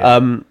 exactly.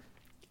 Yeah.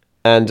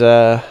 And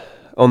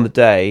on the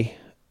day,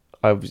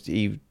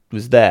 he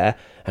was there,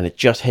 and it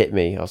just hit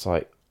me. I was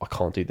like, I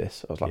can't do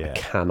this. I was like, I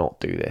cannot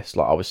do this.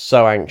 Like, I was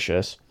so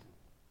anxious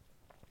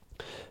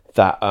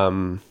that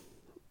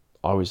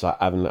I was like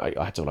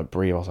I had to like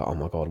breathe. I was like, oh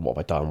my God, what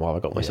have I done? Why have I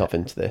got myself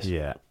into this?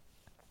 Yeah.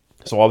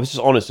 So I was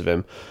just honest with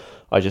him.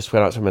 I just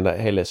went out to him and like,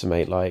 hey, listen,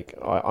 mate, like,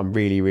 I'm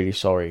really, really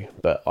sorry,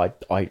 but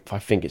I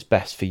think it's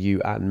best for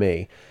you and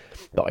me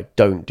that I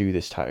don't do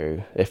this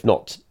tattoo, if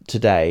not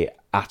today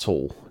at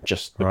all,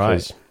 just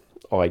because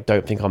I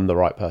don't think I'm the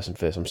right person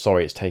for this. I'm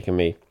sorry it's taken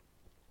me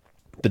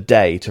the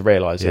day to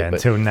realise it, but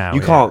until now, you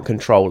can't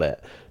control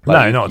it.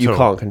 Like, not at all. You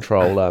can't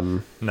control...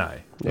 no,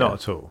 not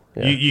at all.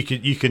 Yeah. You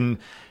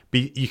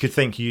could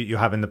think you're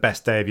having the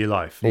best day of your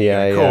life.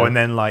 Cool. And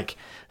then like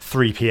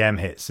 3 p.m.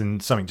 hits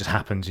and something just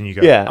happens and you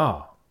go,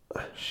 oh,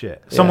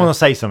 shit. Someone will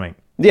say something.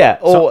 I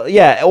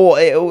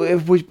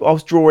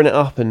was drawing it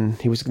up and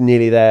he was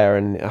nearly there,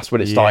 and that's when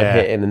it started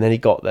hitting, and then he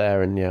got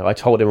there, and I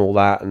told him all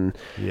that, and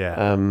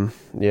I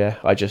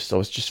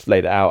was just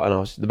laid it out,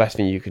 and the best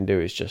thing you can do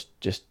is just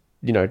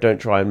don't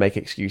try and make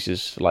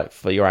excuses like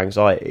for your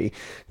anxiety.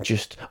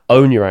 Just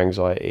own your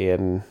anxiety,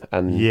 and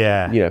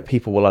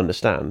people will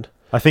understand.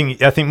 I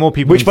think more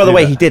people. Which, by the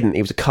way, he didn't.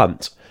 He was a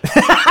cunt.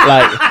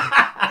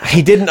 Like,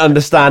 he didn't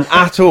understand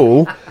at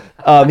all.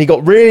 He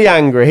got really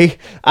angry,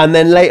 and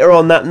then later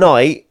on that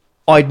night,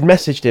 I'd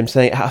messaged him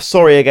saying,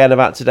 sorry again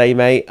about today,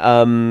 mate,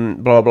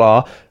 blah,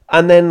 blah.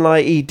 And then,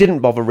 like, he didn't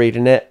bother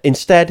reading it.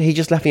 Instead, he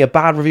just left me a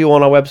bad review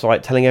on our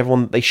website telling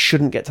everyone that they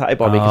shouldn't get tattooed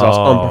by me because I was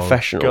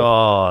unprofessional.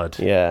 God.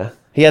 Yeah.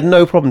 He had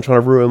no problem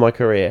trying to ruin my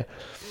career.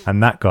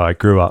 And that guy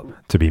grew up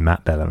to be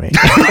Matt Bellamy.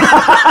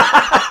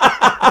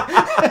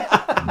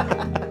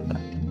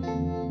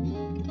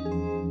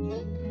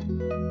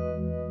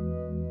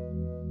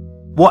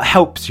 What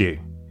helps you?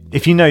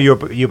 If you know you're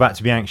about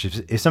to be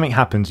anxious, if something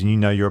happens and you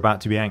know you're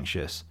about to be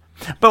anxious.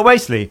 But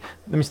basically,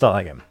 let me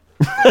start that again.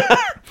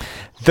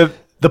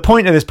 The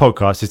point of this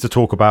podcast is to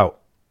talk about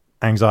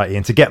anxiety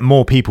and to get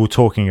more people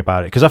talking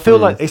about it. Because I feel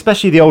like,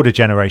 especially the older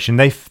generation,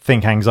 they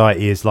think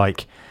anxiety is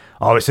like,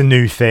 oh, it's a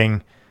new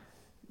thing.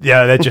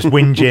 Yeah, they're just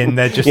whinging.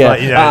 They're just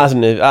like,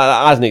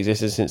 that hasn't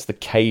existed since the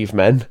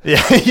cavemen.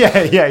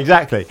 Yeah,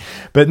 exactly.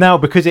 But now,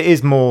 because it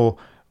is more...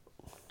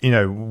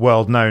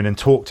 world known and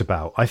talked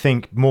about, I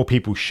think more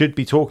people should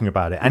be talking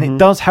about it, and it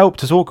does help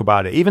to talk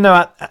about it. Even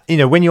though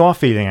when you are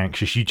feeling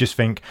anxious, you just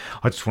think,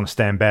 I just want to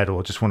stay in bed,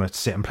 or just want to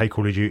sit and play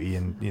Call of Duty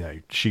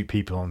and shoot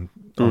people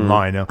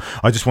online. Or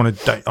I don't want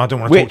to talk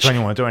to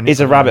anyone. It's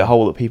a rabbit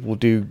hole that people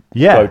do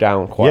go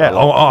down quite a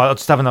lot. I'll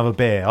just have another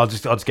beer. I'll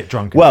just get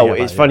drunk. Well,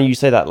 it's funny you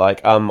say that.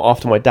 Like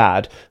after my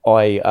dad,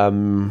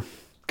 I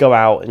go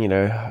out, and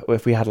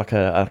if we had like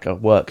a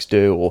works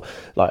do or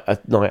like a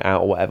night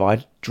out or whatever,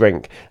 I'd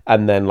drink,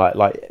 and then like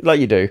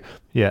you do,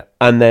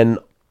 and then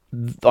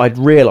I'd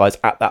realise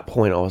at that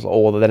point, I was,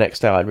 or the next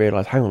day I'd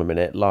realise, hang on a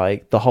minute,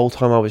 like the whole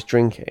time I was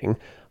drinking,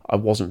 I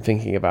wasn't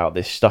thinking about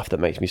this stuff that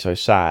makes me so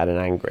sad and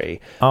angry.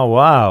 Oh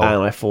wow!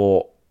 And I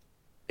thought,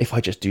 if I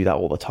just do that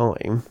all the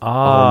time,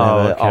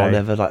 I'll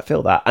never like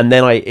feel that. And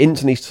then I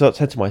instantly said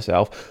to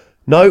myself,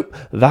 Nope,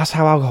 that's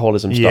how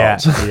alcoholism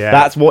starts. Yeah.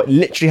 That's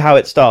literally how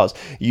it starts.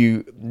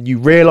 You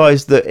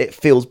realise that it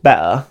feels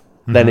better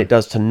than it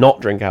does to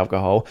not drink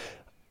alcohol.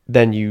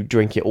 Then you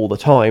drink it all the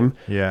time.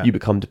 Yeah. You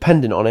become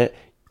dependent on it,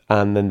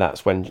 and then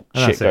that's when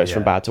shit goes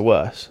from bad to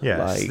worse.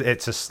 Yeah, like,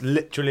 it's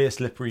literally a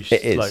slippery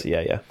it is.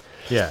 slope.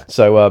 Yeah.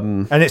 So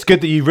and it's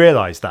good that you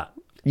realise that.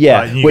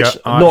 yeah, Like, you which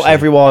go, "Oh, not actually-"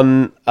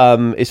 everyone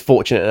is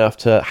fortunate enough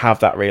to have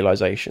that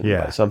realization.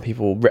 Yeah. Like, some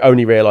people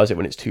only realize it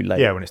when it's too late.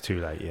 Yeah, when it's too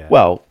late. Yeah.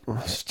 Well,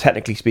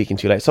 technically speaking,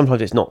 too late.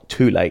 Sometimes it's not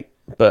too late,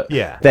 but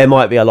Yeah. there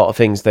might be a lot of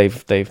things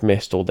they've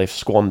missed or they've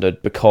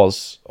squandered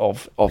because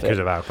of because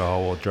it. of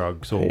alcohol or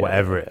drugs or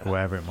whatever it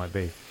might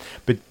be.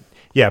 But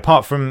yeah,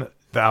 apart from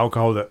the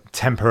alcohol that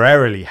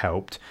temporarily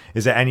helped,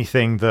 is there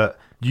anything that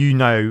you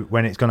know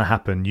when it's going to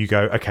happen? You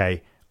go,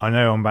 okay, I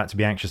know I'm about to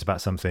be anxious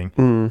about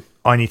something.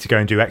 I need to go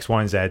and do X, Y,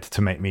 and Z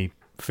to make me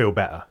feel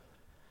better.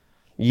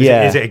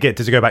 Yeah. Does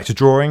it go back to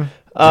drawing?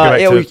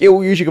 It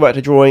will usually go back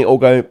to drawing or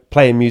go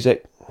playing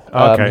music.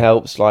 Okay.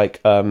 Helps. Like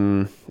I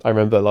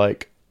remember,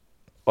 like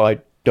I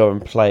go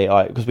and play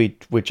because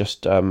we're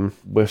just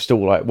we're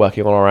still like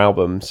working on our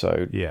album,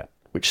 so Yeah.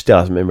 which still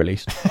hasn't been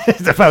released.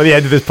 It's about the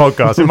end of this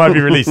podcast. It might be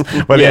released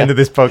by the end of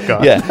this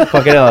podcast. Yeah,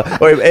 fucking hell.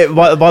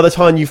 Or by the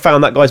time you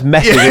found that guy's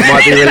message, it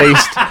might be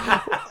released.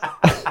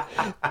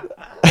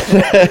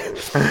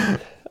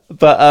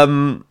 But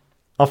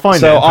I'll find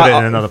So it and put it I-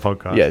 in another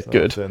podcast. yeah, I'm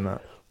good. doing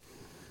that.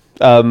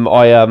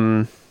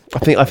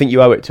 I think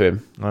you owe it to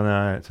him. I know.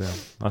 I'll have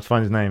to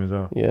find his name as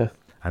well. Yeah.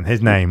 And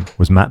his name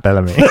was Matt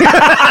Bellamy.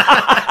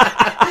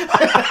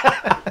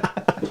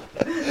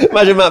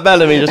 Imagine Matt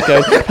Bellamy just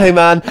going, "Hey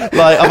man,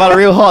 like I've had a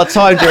real hard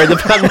time during the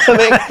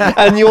pandemic,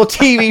 and your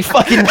TV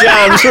fucking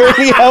jams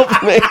really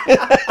helped me."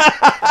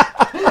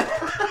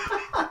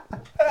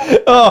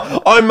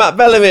 Oh, I'm Matt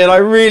Bellamy, and I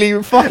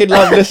really fucking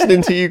love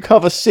listening to you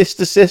cover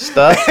Sister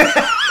Sister.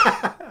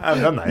 I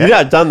haven't done that You yet.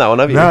 haven't done that one,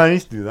 have you? No, I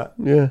need to do that.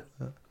 Yeah.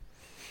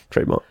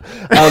 Trademark.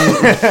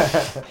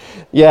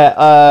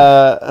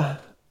 Yeah.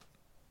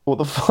 What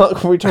the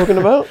fuck were we talking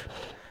about?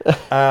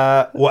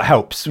 What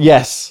helps?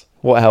 Yes.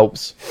 What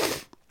helps?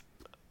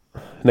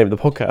 Name of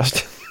the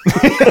podcast.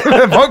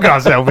 The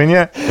podcast helping,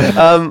 yeah.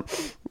 Well,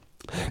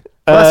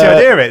 that's the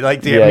idea of it.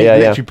 Like, to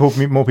get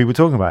literally more people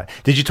talking about it.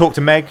 Did you talk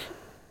to Meg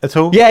at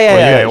all?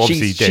 Yeah.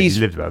 Obviously, you did. She's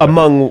You lived with her, but-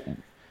 among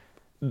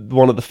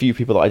one of the few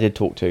people that I did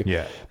talk to.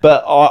 Yeah.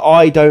 But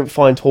I don't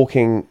find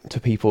talking to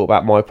people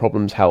about my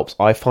problems helps.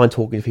 I find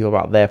talking to people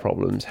about their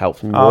problems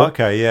helps me more. Oh,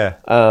 okay, yeah.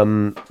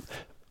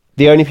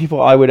 The only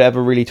people I would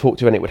ever really talk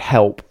to and it would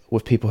help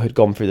with people who'd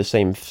gone through the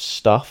same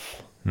stuff.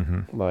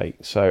 Like,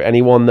 so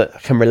anyone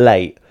that can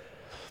relate.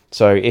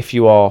 So if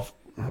you are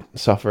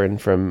suffering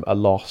from a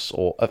loss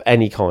or of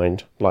any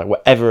kind, like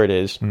whatever it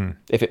is,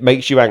 if it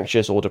makes you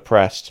anxious or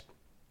depressed,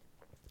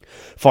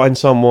 find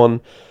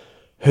someone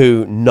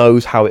who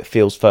knows how it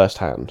feels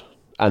firsthand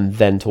and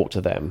then talk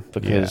to them,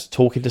 because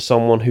talking to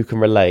someone who can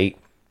relate,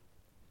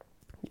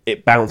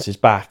 it bounces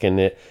back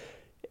and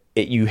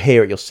you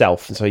hear it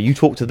yourself, and so you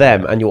talk to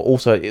them and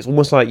it's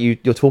almost like you're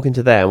talking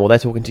to them or they're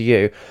talking to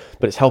you,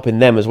 but it's helping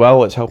them as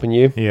well, it's helping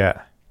you.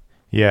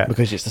 Yeah,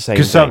 because it's the same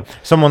because thing.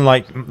 someone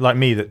like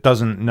me that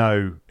doesn't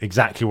know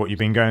exactly what you've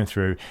been going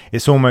through,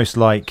 it's almost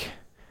like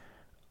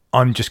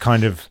I'm just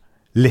kind of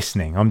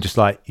listening. I'm just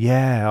like,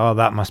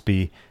 that must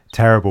be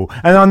terrible.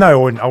 And I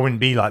know I wouldn't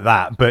be like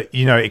that, but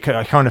you know, it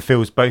kind of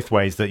feels both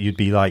ways, that you'd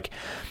be like,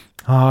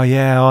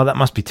 that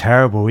must be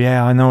terrible.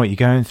 Yeah, I know what you're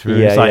going through.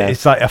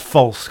 It's like a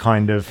false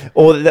kind of,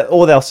 or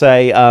they'll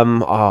say,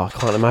 I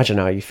can't imagine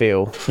how you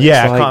feel.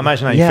 I can't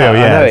imagine how you feel.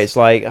 I know, it's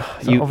like,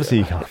 obviously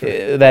you can't.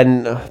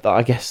 Then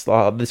I guess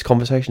this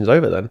conversation's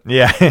over then.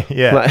 Yeah.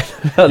 Like,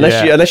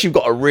 unless you've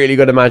got a really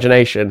good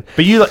imagination.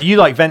 But you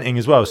like venting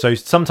as well, so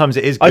sometimes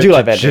it is good I do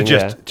like venting,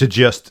 to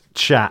just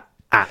chat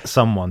at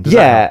someone.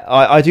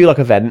 I do like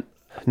a vent,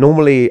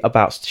 normally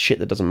about shit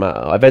that doesn't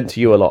matter. I vent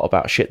to you a lot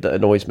about shit that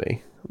annoys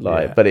me,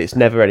 but it's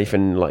never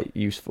anything like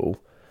useful.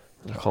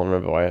 I can't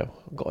remember why I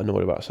got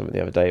annoyed about something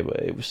the other day, but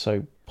it was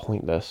so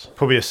pointless.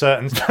 Probably a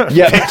certain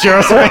picture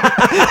or something.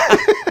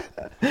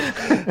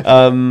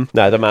 No, it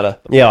doesn't matter.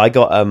 Yeah, I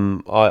got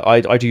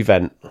I do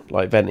vent.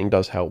 Like, venting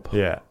does help.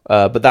 Yeah.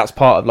 But that's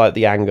part of like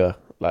the anger.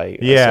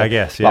 Like, I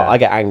guess. Like, I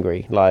get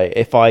angry. Like,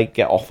 if I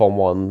get off on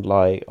one,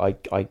 like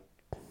I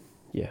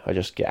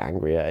just get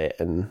angry at it,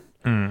 and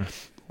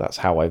that's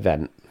how I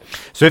vent.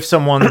 So if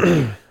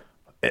someone,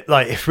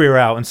 like if we were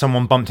out and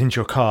someone bumped into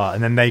your car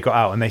and then they got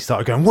out and they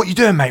started going, "What are you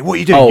doing, mate? What are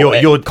you doing?"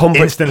 You're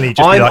instantly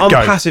just I'm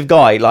go. a passive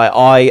guy. Like,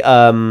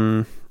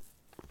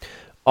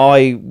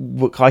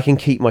 I can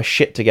keep my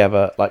shit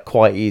together like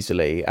quite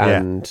easily,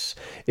 and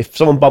if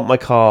someone bumped my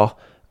car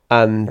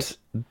and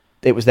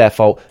it was their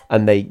fault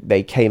and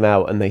they came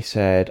out and they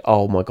said,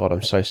 "Oh my god,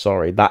 I'm so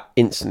sorry," that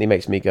instantly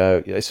makes me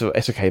go, it's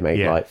okay,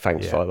 mate, like,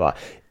 thanks for that.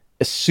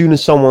 As soon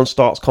as someone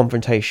starts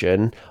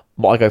confrontation,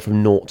 I go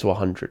from 0 to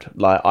 100.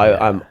 Like,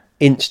 I'm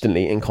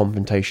instantly in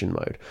confrontation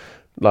mode.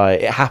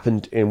 Like, it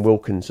happened in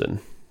Wilkinson,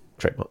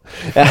 trademark.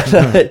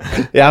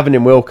 It happened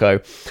in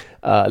Wilco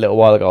a little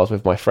while ago. I was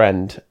with my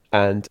friend,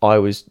 and I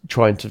was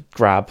trying to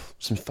grab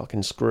some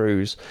fucking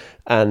screws,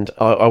 and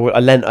I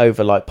leant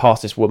over, like,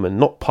 past this woman,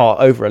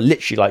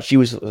 literally, like, she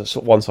was sort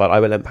of one side, I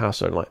went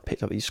past her and, like,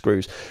 picked up these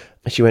screws,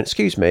 and she went,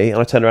 "Excuse me," and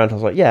I turned around and I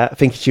was like, "Yeah,"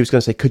 thinking she was going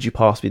to say, "Could you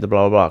pass me the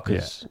blah blah blah,"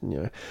 because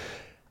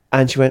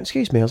and she went,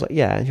 "Excuse me." I was like,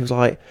 "Yeah," and she was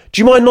like,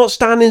 "Do you mind not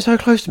standing so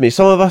close to me?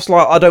 Some of us,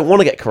 like, I don't want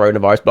to get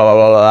coronavirus, blah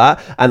blah blah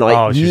blah," and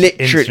like,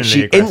 literally,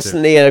 she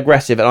instantly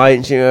aggressive, and I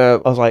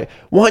was like,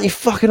 "Why don't you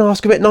fucking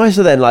ask a bit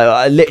nicer then?" Like,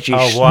 I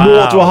literally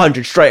 0 to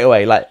 100 straight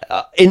away, like,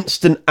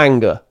 instant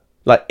anger.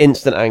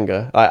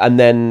 And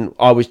then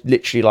I was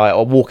literally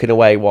like walking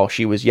away while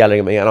she was yelling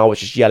at me, and I was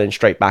just yelling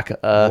straight back at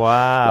her.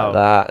 Wow. Like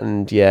that.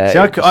 And yeah. See,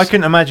 I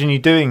couldn't imagine you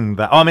doing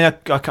that. I mean, I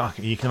can't,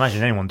 you can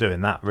imagine anyone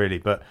doing that, really,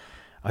 but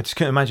I just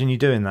couldn't imagine you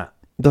doing that.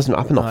 It doesn't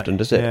happen often,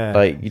 does it? Yeah.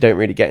 Like, you don't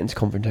really get into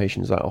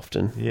confrontations that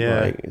often.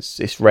 Yeah. Like,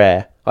 it's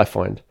rare, I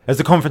find. Has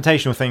the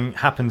confrontational thing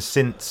happened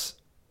since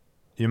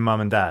your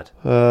mum and dad?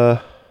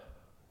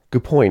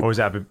 Good point. Or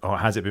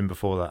has it been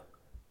before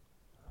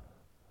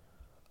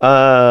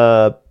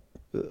that?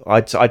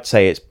 I'd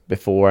say it's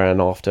before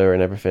and after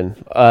and everything.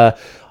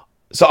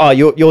 So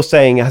you're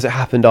saying, has it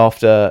happened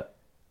after,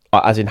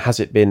 as in, has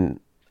it been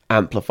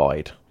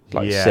amplified?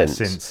 Like,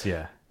 since?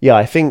 Yeah,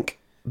 I think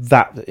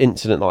that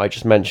incident that I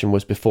just mentioned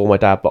was before my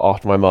dad, but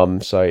after my mum,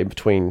 so in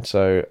between.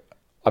 So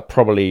I've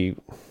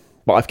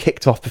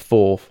kicked off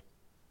before.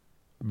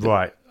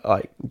 Right.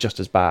 Like,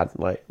 just as bad,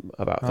 like,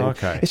 about things.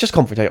 Okay. It's just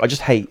confrontation. I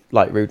just hate,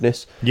 like,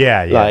 rudeness.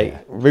 Yeah.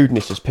 Like,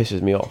 rudeness just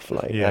pisses me off.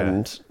 Like,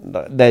 and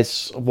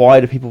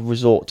why do people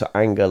resort to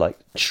anger, like,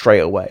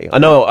 straight away? I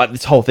know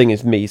this whole thing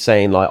is me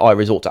saying, like, I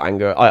resort to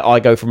anger. I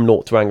go from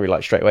naught to angry,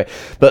 like, straight away.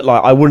 But,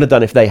 like, I wouldn't have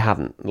done if they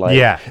hadn't.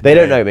 Like, they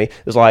don't know me.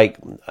 It was like,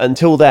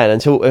 until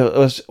it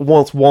was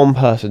once one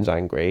person's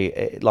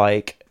angry,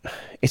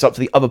 it's up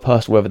to the other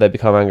person whether they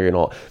become angry or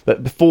not.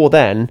 But before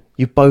then,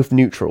 you're both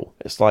neutral.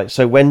 It's like,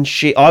 so when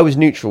I was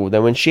neutral,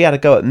 then when she had a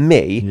go at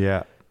me,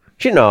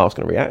 she didn't know how I was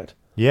going to react.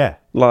 Yeah.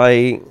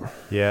 Like,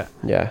 yeah,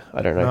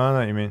 I don't know. No, I know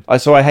what you mean.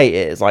 So I hate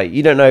it. It's like,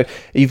 you don't know,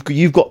 you've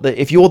got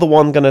if you're the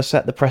one going to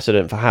set the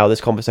precedent for how this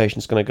conversation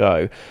is going to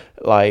go,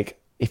 like,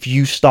 if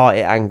you start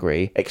it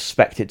angry,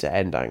 expect it to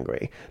end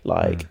angry.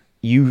 Like,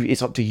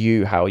 it's up to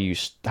you how you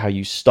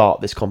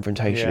start this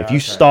confrontation. If you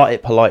start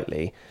it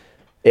politely,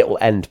 it will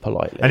end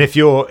politely. And if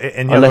you're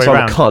in the unless other way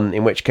I'm around, a cunt,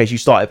 in which case you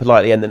start it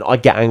politely and then I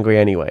get angry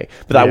anyway.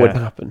 But that wouldn't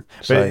happen.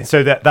 So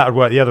that would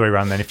work the other way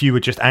around then. If you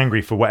were just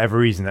angry for whatever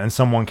reason and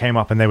someone came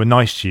up and they were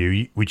nice to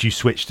you, would you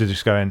switch to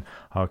just going,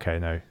 okay,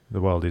 no, the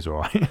world is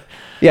all right?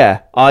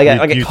 Yeah,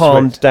 I get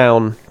calmed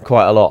down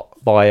quite a lot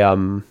by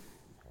one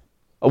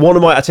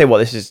of my. I tell you what,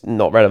 this is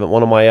not relevant.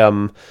 One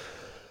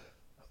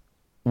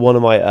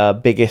of my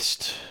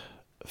biggest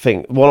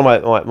thing, one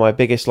of my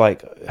biggest,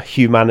 like,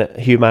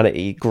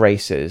 humanity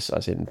graces,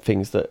 as in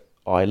things that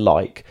I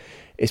like,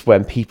 is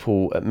when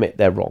people admit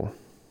they're wrong.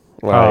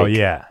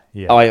 Like,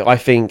 I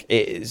think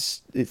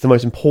it's the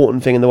most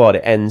important thing in the world.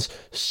 It ends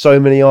so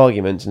many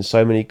arguments and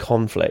so many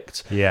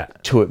conflicts.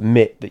 To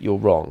admit that you're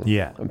wrong.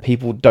 And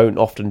people don't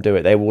often do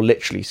it. They will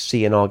literally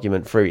see an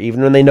argument through,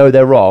 even when they know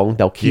they're wrong.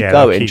 They'll keep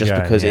going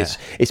because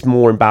it's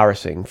more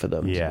embarrassing for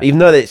them. Even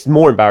though it's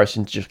more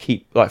embarrassing to just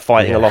keep, like,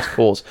 fighting a lost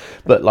cause,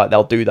 but, like,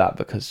 they'll do that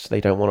because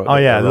they don't want to.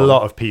 A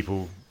lot of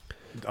people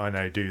I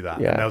know do that.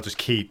 And they'll just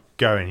keep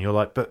going. You're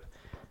like, but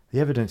the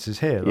evidence is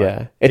here.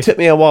 Like, it took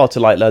me a while to,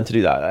 like, learn to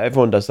do that.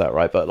 Everyone does that,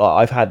 right? But, like,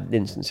 I've had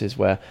instances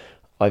where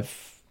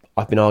I've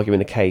been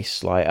arguing a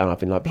case, like, and I've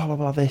been like, blah blah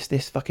blah,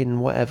 this fucking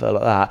whatever,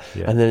 like that,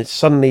 and then it's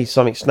suddenly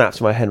something snaps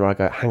in my head where I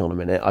go, hang on a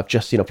minute, I've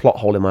just seen a plot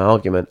hole in my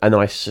argument, and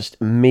then I just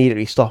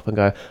immediately stop and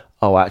go,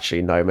 oh,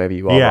 actually, no, maybe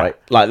you are right,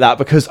 like that,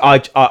 because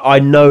I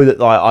know that,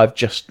 like,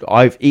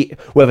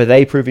 whether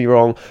they prove me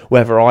wrong,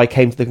 whether I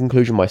came to the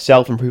conclusion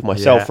myself and proved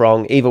myself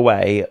wrong, either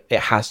way, it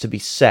has to be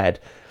said.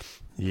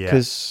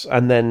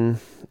 And then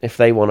if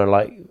they want to,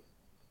 like,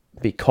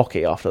 be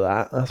cocky after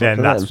that,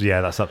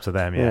 that's up to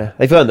them.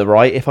 They've earned the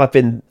right. If I've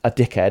been a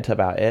dickhead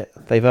about it,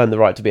 they've earned the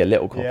right to be a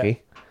little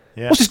cocky.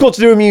 What's this got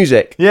to do with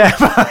music?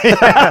 Ask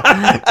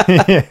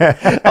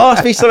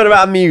me something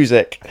about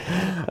music.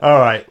 All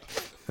right,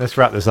 let's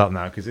wrap this up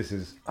now, because this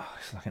is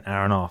it's like an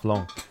hour and a half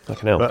long.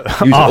 Fucking hell.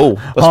 Use it all.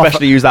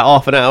 Especially use that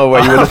half an hour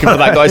where you were looking for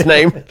that guy's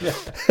name.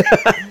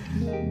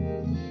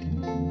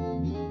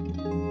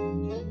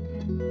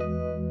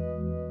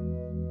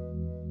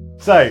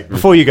 So,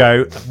 before you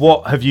go,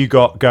 what have you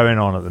got going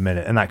on at the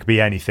minute? And that could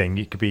be anything.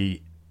 It could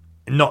be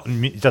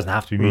it doesn't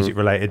have to be music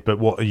related, but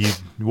what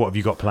have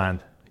you got planned?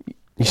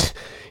 You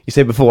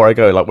said before I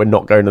go, like, we're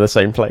not going to the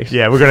same place.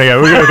 Yeah, we've got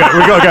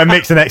to go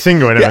mix the next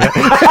single in a minute.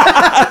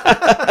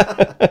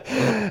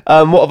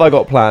 What have I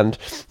got planned?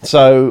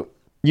 So,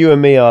 you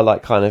and me are,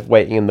 like, kind of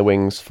waiting in the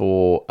wings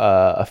for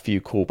a few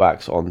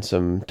callbacks on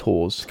some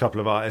tours. A couple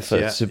of artists,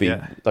 so to be,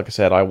 like I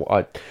said,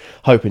 I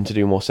hoping to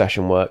do more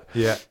session work.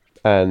 Yeah.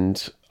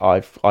 And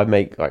I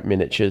make like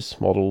miniatures,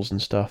 models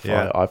and stuff.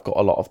 Yeah. I've got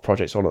a lot of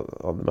projects on at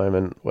the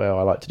moment where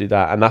I like to do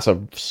that, and that's a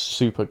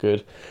super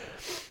good.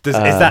 Does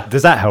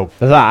that help?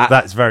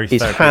 That's very.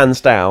 Is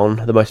hands down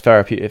the most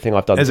therapeutic thing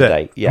I've done to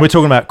date. Yeah. We're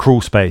talking about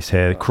cruel space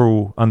here.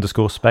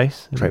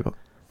 Cruel_space.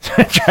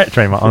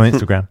 Trademark on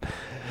Instagram.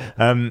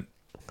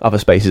 Other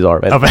spaces are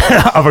available.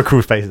 Other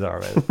cruel spaces are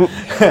available.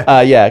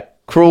 Yeah,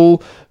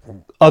 cruel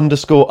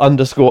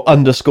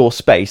 __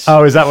 space.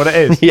 Oh, is that what it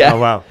is? Yeah. Oh,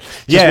 wow.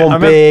 Just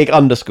one big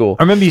underscore.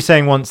 I remember you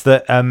saying once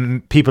that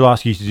people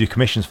ask you to do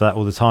commissions for that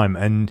all the time,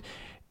 and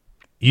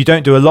you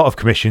don't do a lot of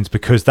commissions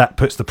because that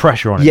puts the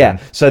pressure on it. Yeah.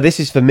 So this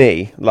is for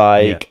me.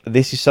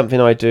 This is something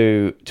I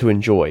do to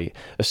enjoy.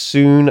 As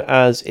soon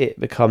as it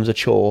becomes a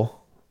chore,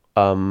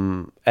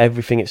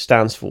 everything it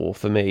stands for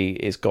me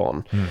is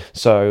gone.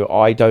 So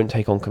I don't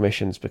take on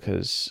commissions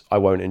because I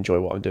won't enjoy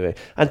what I'm doing.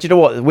 And do you know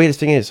what the weirdest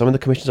thing is? Some of the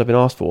commissions I've been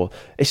asked for,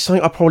 it's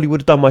something I probably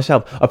would have done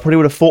myself. I probably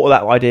would have thought of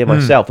that idea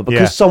myself, but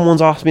because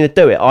someone's asked me to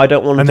do it, I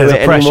don't want to do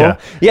it anymore.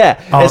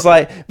 Yeah. It's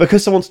like,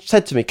 because someone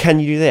said to me, can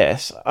you do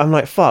this? I'm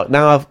like, fuck,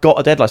 now I've got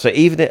a deadline. So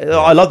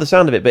I love the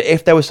sound of it, but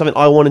if there was something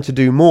I wanted to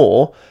do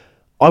more,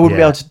 I wouldn't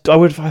be able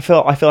to. I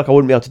feel like I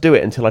wouldn't be able to do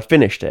it until I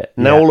finished it.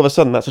 Now all of a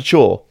sudden that's a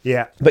chore.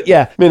 Yeah. But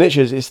yeah,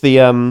 miniatures is the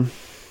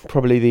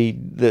probably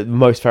the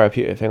most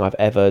therapeutic thing I've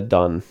ever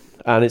done,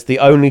 and it's the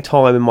only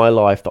time in my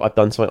life that I've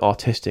done something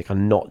artistic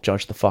and not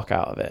judged the fuck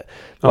out of it.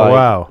 Oh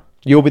wow!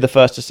 You'll be the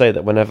first to say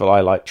that whenever I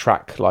like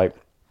track like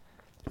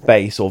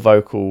bass or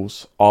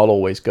vocals, I'll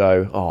always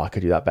go, oh, I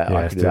could do that better.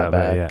 I could do that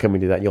better. Yeah. Can we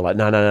do that? And you're like,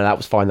 no, that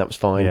was fine.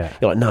 Yeah.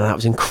 You're like, no, that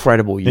was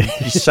incredible. You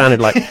sounded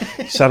like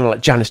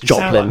Janis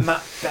Joplin. Like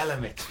Matt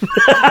Bellamy.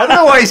 I don't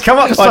know why he's come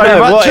up so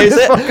much. What is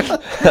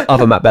it?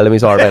 Other Matt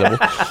Bellamy's are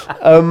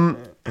available.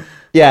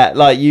 Yeah,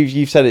 like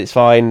you've said it's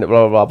fine,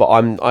 blah blah blah.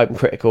 But I'm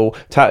critical.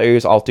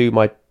 Tattoos, I'll do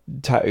my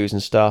tattoos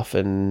and stuff,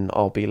 and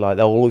I'll be like,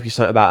 there'll always be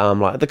something about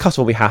them. Like the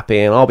customer will be happy,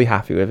 and I'll be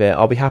happy with it.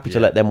 I'll be happy to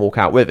let them walk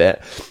out with it.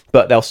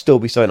 But there'll still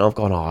be something I've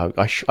gone, oh,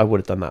 I would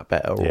have done that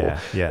better.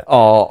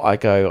 Or I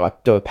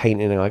do a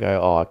painting and I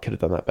go, oh, I could have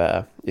done that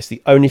better. It's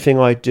the only thing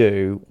I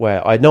do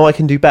where I know I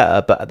can do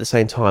better, but at the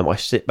same time, I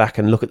sit back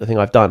and look at the thing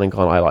I've done and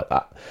go, I like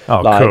that.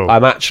 Oh, like, cool.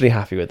 I'm actually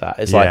happy with that.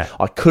 It's like,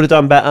 I could have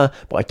done better,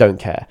 but I don't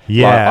care.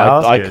 Yeah,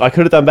 like, I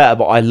could have done better,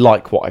 but I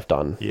like what I've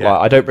done. Yeah.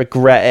 Like, I don't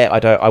regret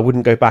it. I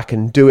wouldn't go back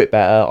and do it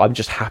better. I'm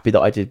just happy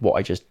that I did what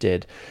I just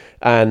did.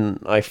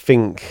 And I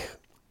think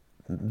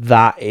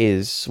that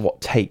is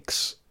what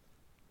takes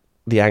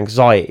the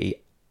anxiety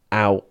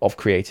out of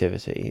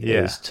creativity,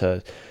 is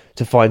to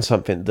find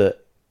something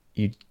that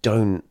you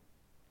don't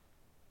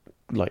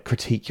like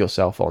critique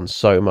yourself on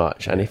so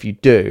much, and if you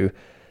do,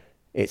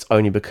 it's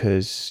only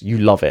because you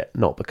love it,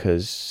 not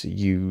because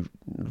you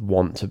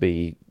want to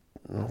be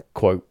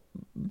quote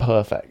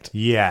perfect.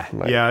 Yeah,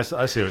 I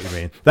see what you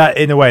mean. That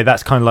in a way,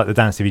 that's kind of like the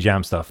Dance TV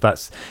Jam stuff.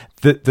 That's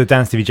the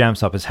Dance TV Jam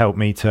stuff has helped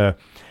me to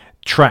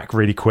track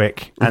really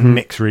quick and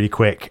mix really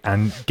quick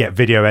and get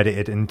video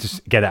edited and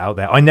just get it out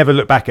there. I never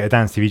look back at a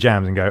Dance TV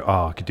Jams and go,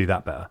 oh, I could do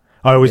that better.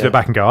 I always look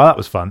back and go, oh, that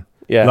was fun.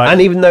 Yeah, like,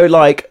 and even though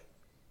like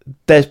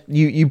there's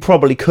you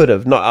probably could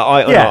have.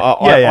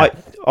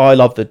 I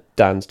love the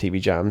Dan's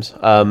TV Jams.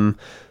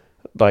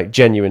 Like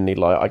genuinely,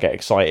 like I get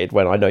excited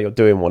when I know you're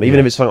doing one, even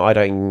if it's something I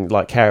don't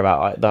like care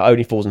about. The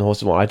Only Fools and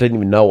Horses one, I didn't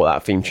even know what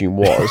that theme tune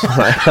was.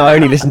 Like, I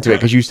only listened to it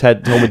because you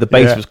told me the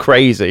bass was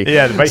crazy.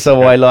 Yeah, the bass.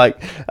 So I like.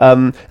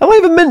 Have I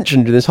even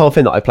mentioned in this whole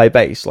thing that I play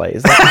bass? Like,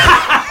 is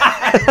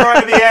that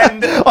right at the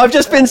end? I've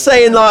just been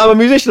saying like I'm a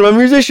musician.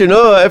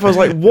 Oh, everyone's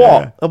like,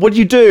 what? Yeah. What do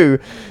you do?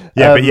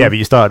 Yeah, but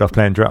you started off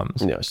playing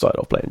drums. Yeah, I started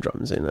off playing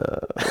drums in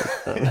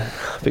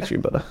Big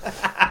Stream Butter.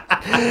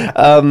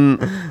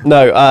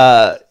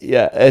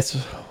 It's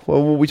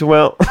what were we talking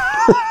about?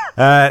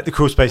 The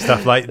cruel space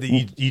stuff, like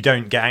you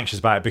don't get anxious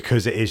about it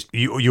because it is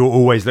you'll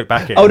always look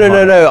back at it. Oh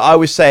no! I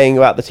was saying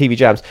about the TV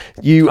Jams.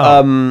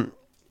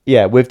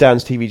 With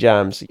Dan's TV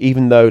Jams,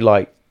 even though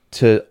like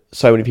to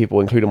so many people,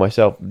 including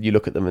myself, you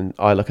look at them and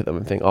I look at them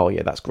and think, oh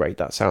yeah, that's great,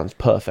 that sounds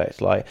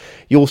perfect. Like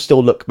you'll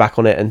still look back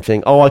on it and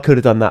think, oh, I could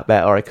have done that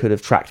better, I could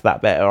have tracked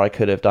that better, I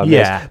could have done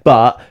this,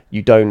 but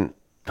you don't.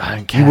 I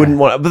don't care. You wouldn't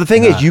want. But the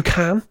thing is, you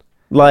can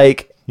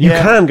you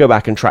can go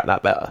back and track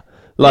that better.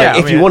 Like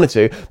if you wanted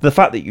to. The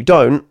fact that you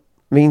don't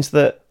means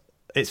that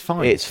it's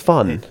fine. It's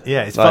fun.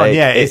 It's fun.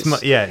 Yeah, it's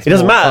it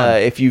doesn't matter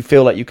if you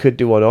feel like you could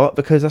do or not,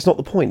 because that's not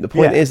the point. The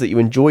point is that you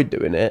enjoyed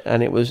doing it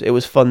and it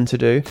was fun to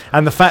do.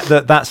 And the fact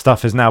that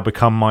stuff has now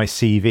become my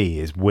CV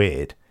is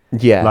weird.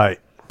 Yeah, like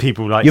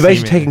people like you're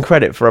basically taking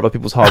credit for other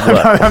people's hard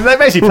work. I'm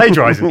basically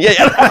plagiarising.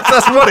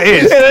 that's what it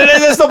is.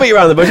 Let's not beat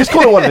around the bush. Let's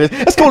call it what it is.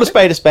 Let's call a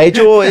spade a spade.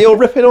 You're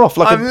ripping off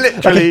like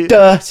a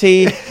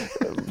dirty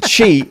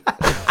cheat.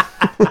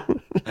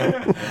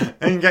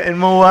 And getting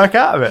more work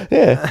out of it.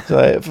 Yeah.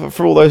 So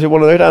for all those who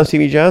want to know, Dance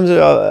TV Jams and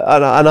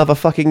other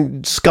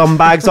fucking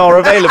scumbags are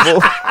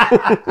available.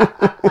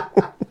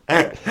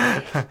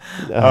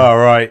 All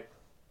right.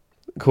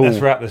 Cool. Let's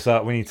wrap this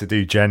up. We need to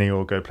do Jenny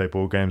or go play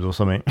board games or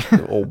something.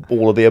 Or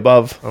all of the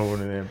above. All of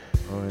the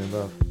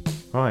above.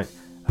 Right.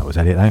 That was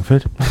Elliott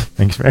Langford.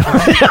 Thanks very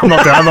much. I'm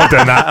not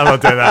doing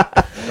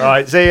that.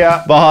 Right, see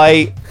ya.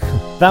 Bye.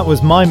 That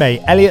was my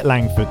mate Elliott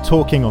Langford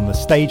talking on the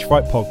Stage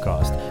Fright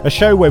podcast, a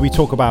show where we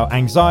talk about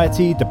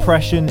anxiety,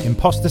 depression,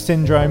 imposter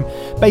syndrome,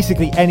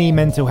 basically any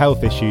mental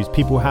health issues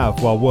people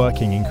have while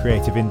working in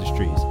creative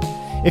industries.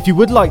 If you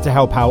would like to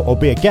help out or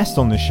be a guest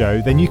on the show,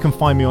 then you can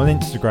find me on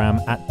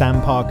Instagram at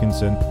Dan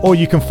Parkinson, or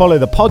you can follow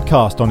the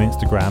podcast on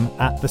Instagram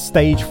at the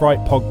Stage Fright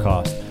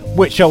Podcast,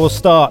 which I will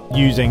start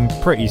using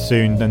pretty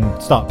soon and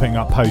start putting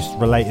up posts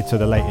related to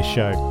the latest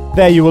show.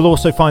 There you will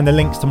also find the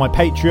links to my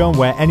Patreon,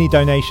 where any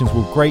donations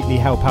will greatly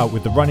help out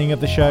with the running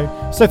of the show.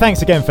 So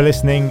thanks again for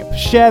listening.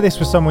 Share this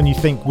with someone you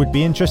think would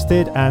be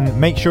interested, and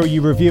make sure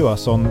you review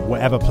us on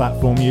whatever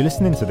platform you're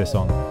listening to this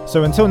on.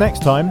 So until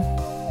next time,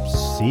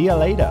 see you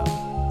later,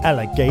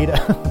 alligator.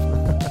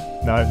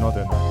 No, not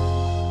doing that.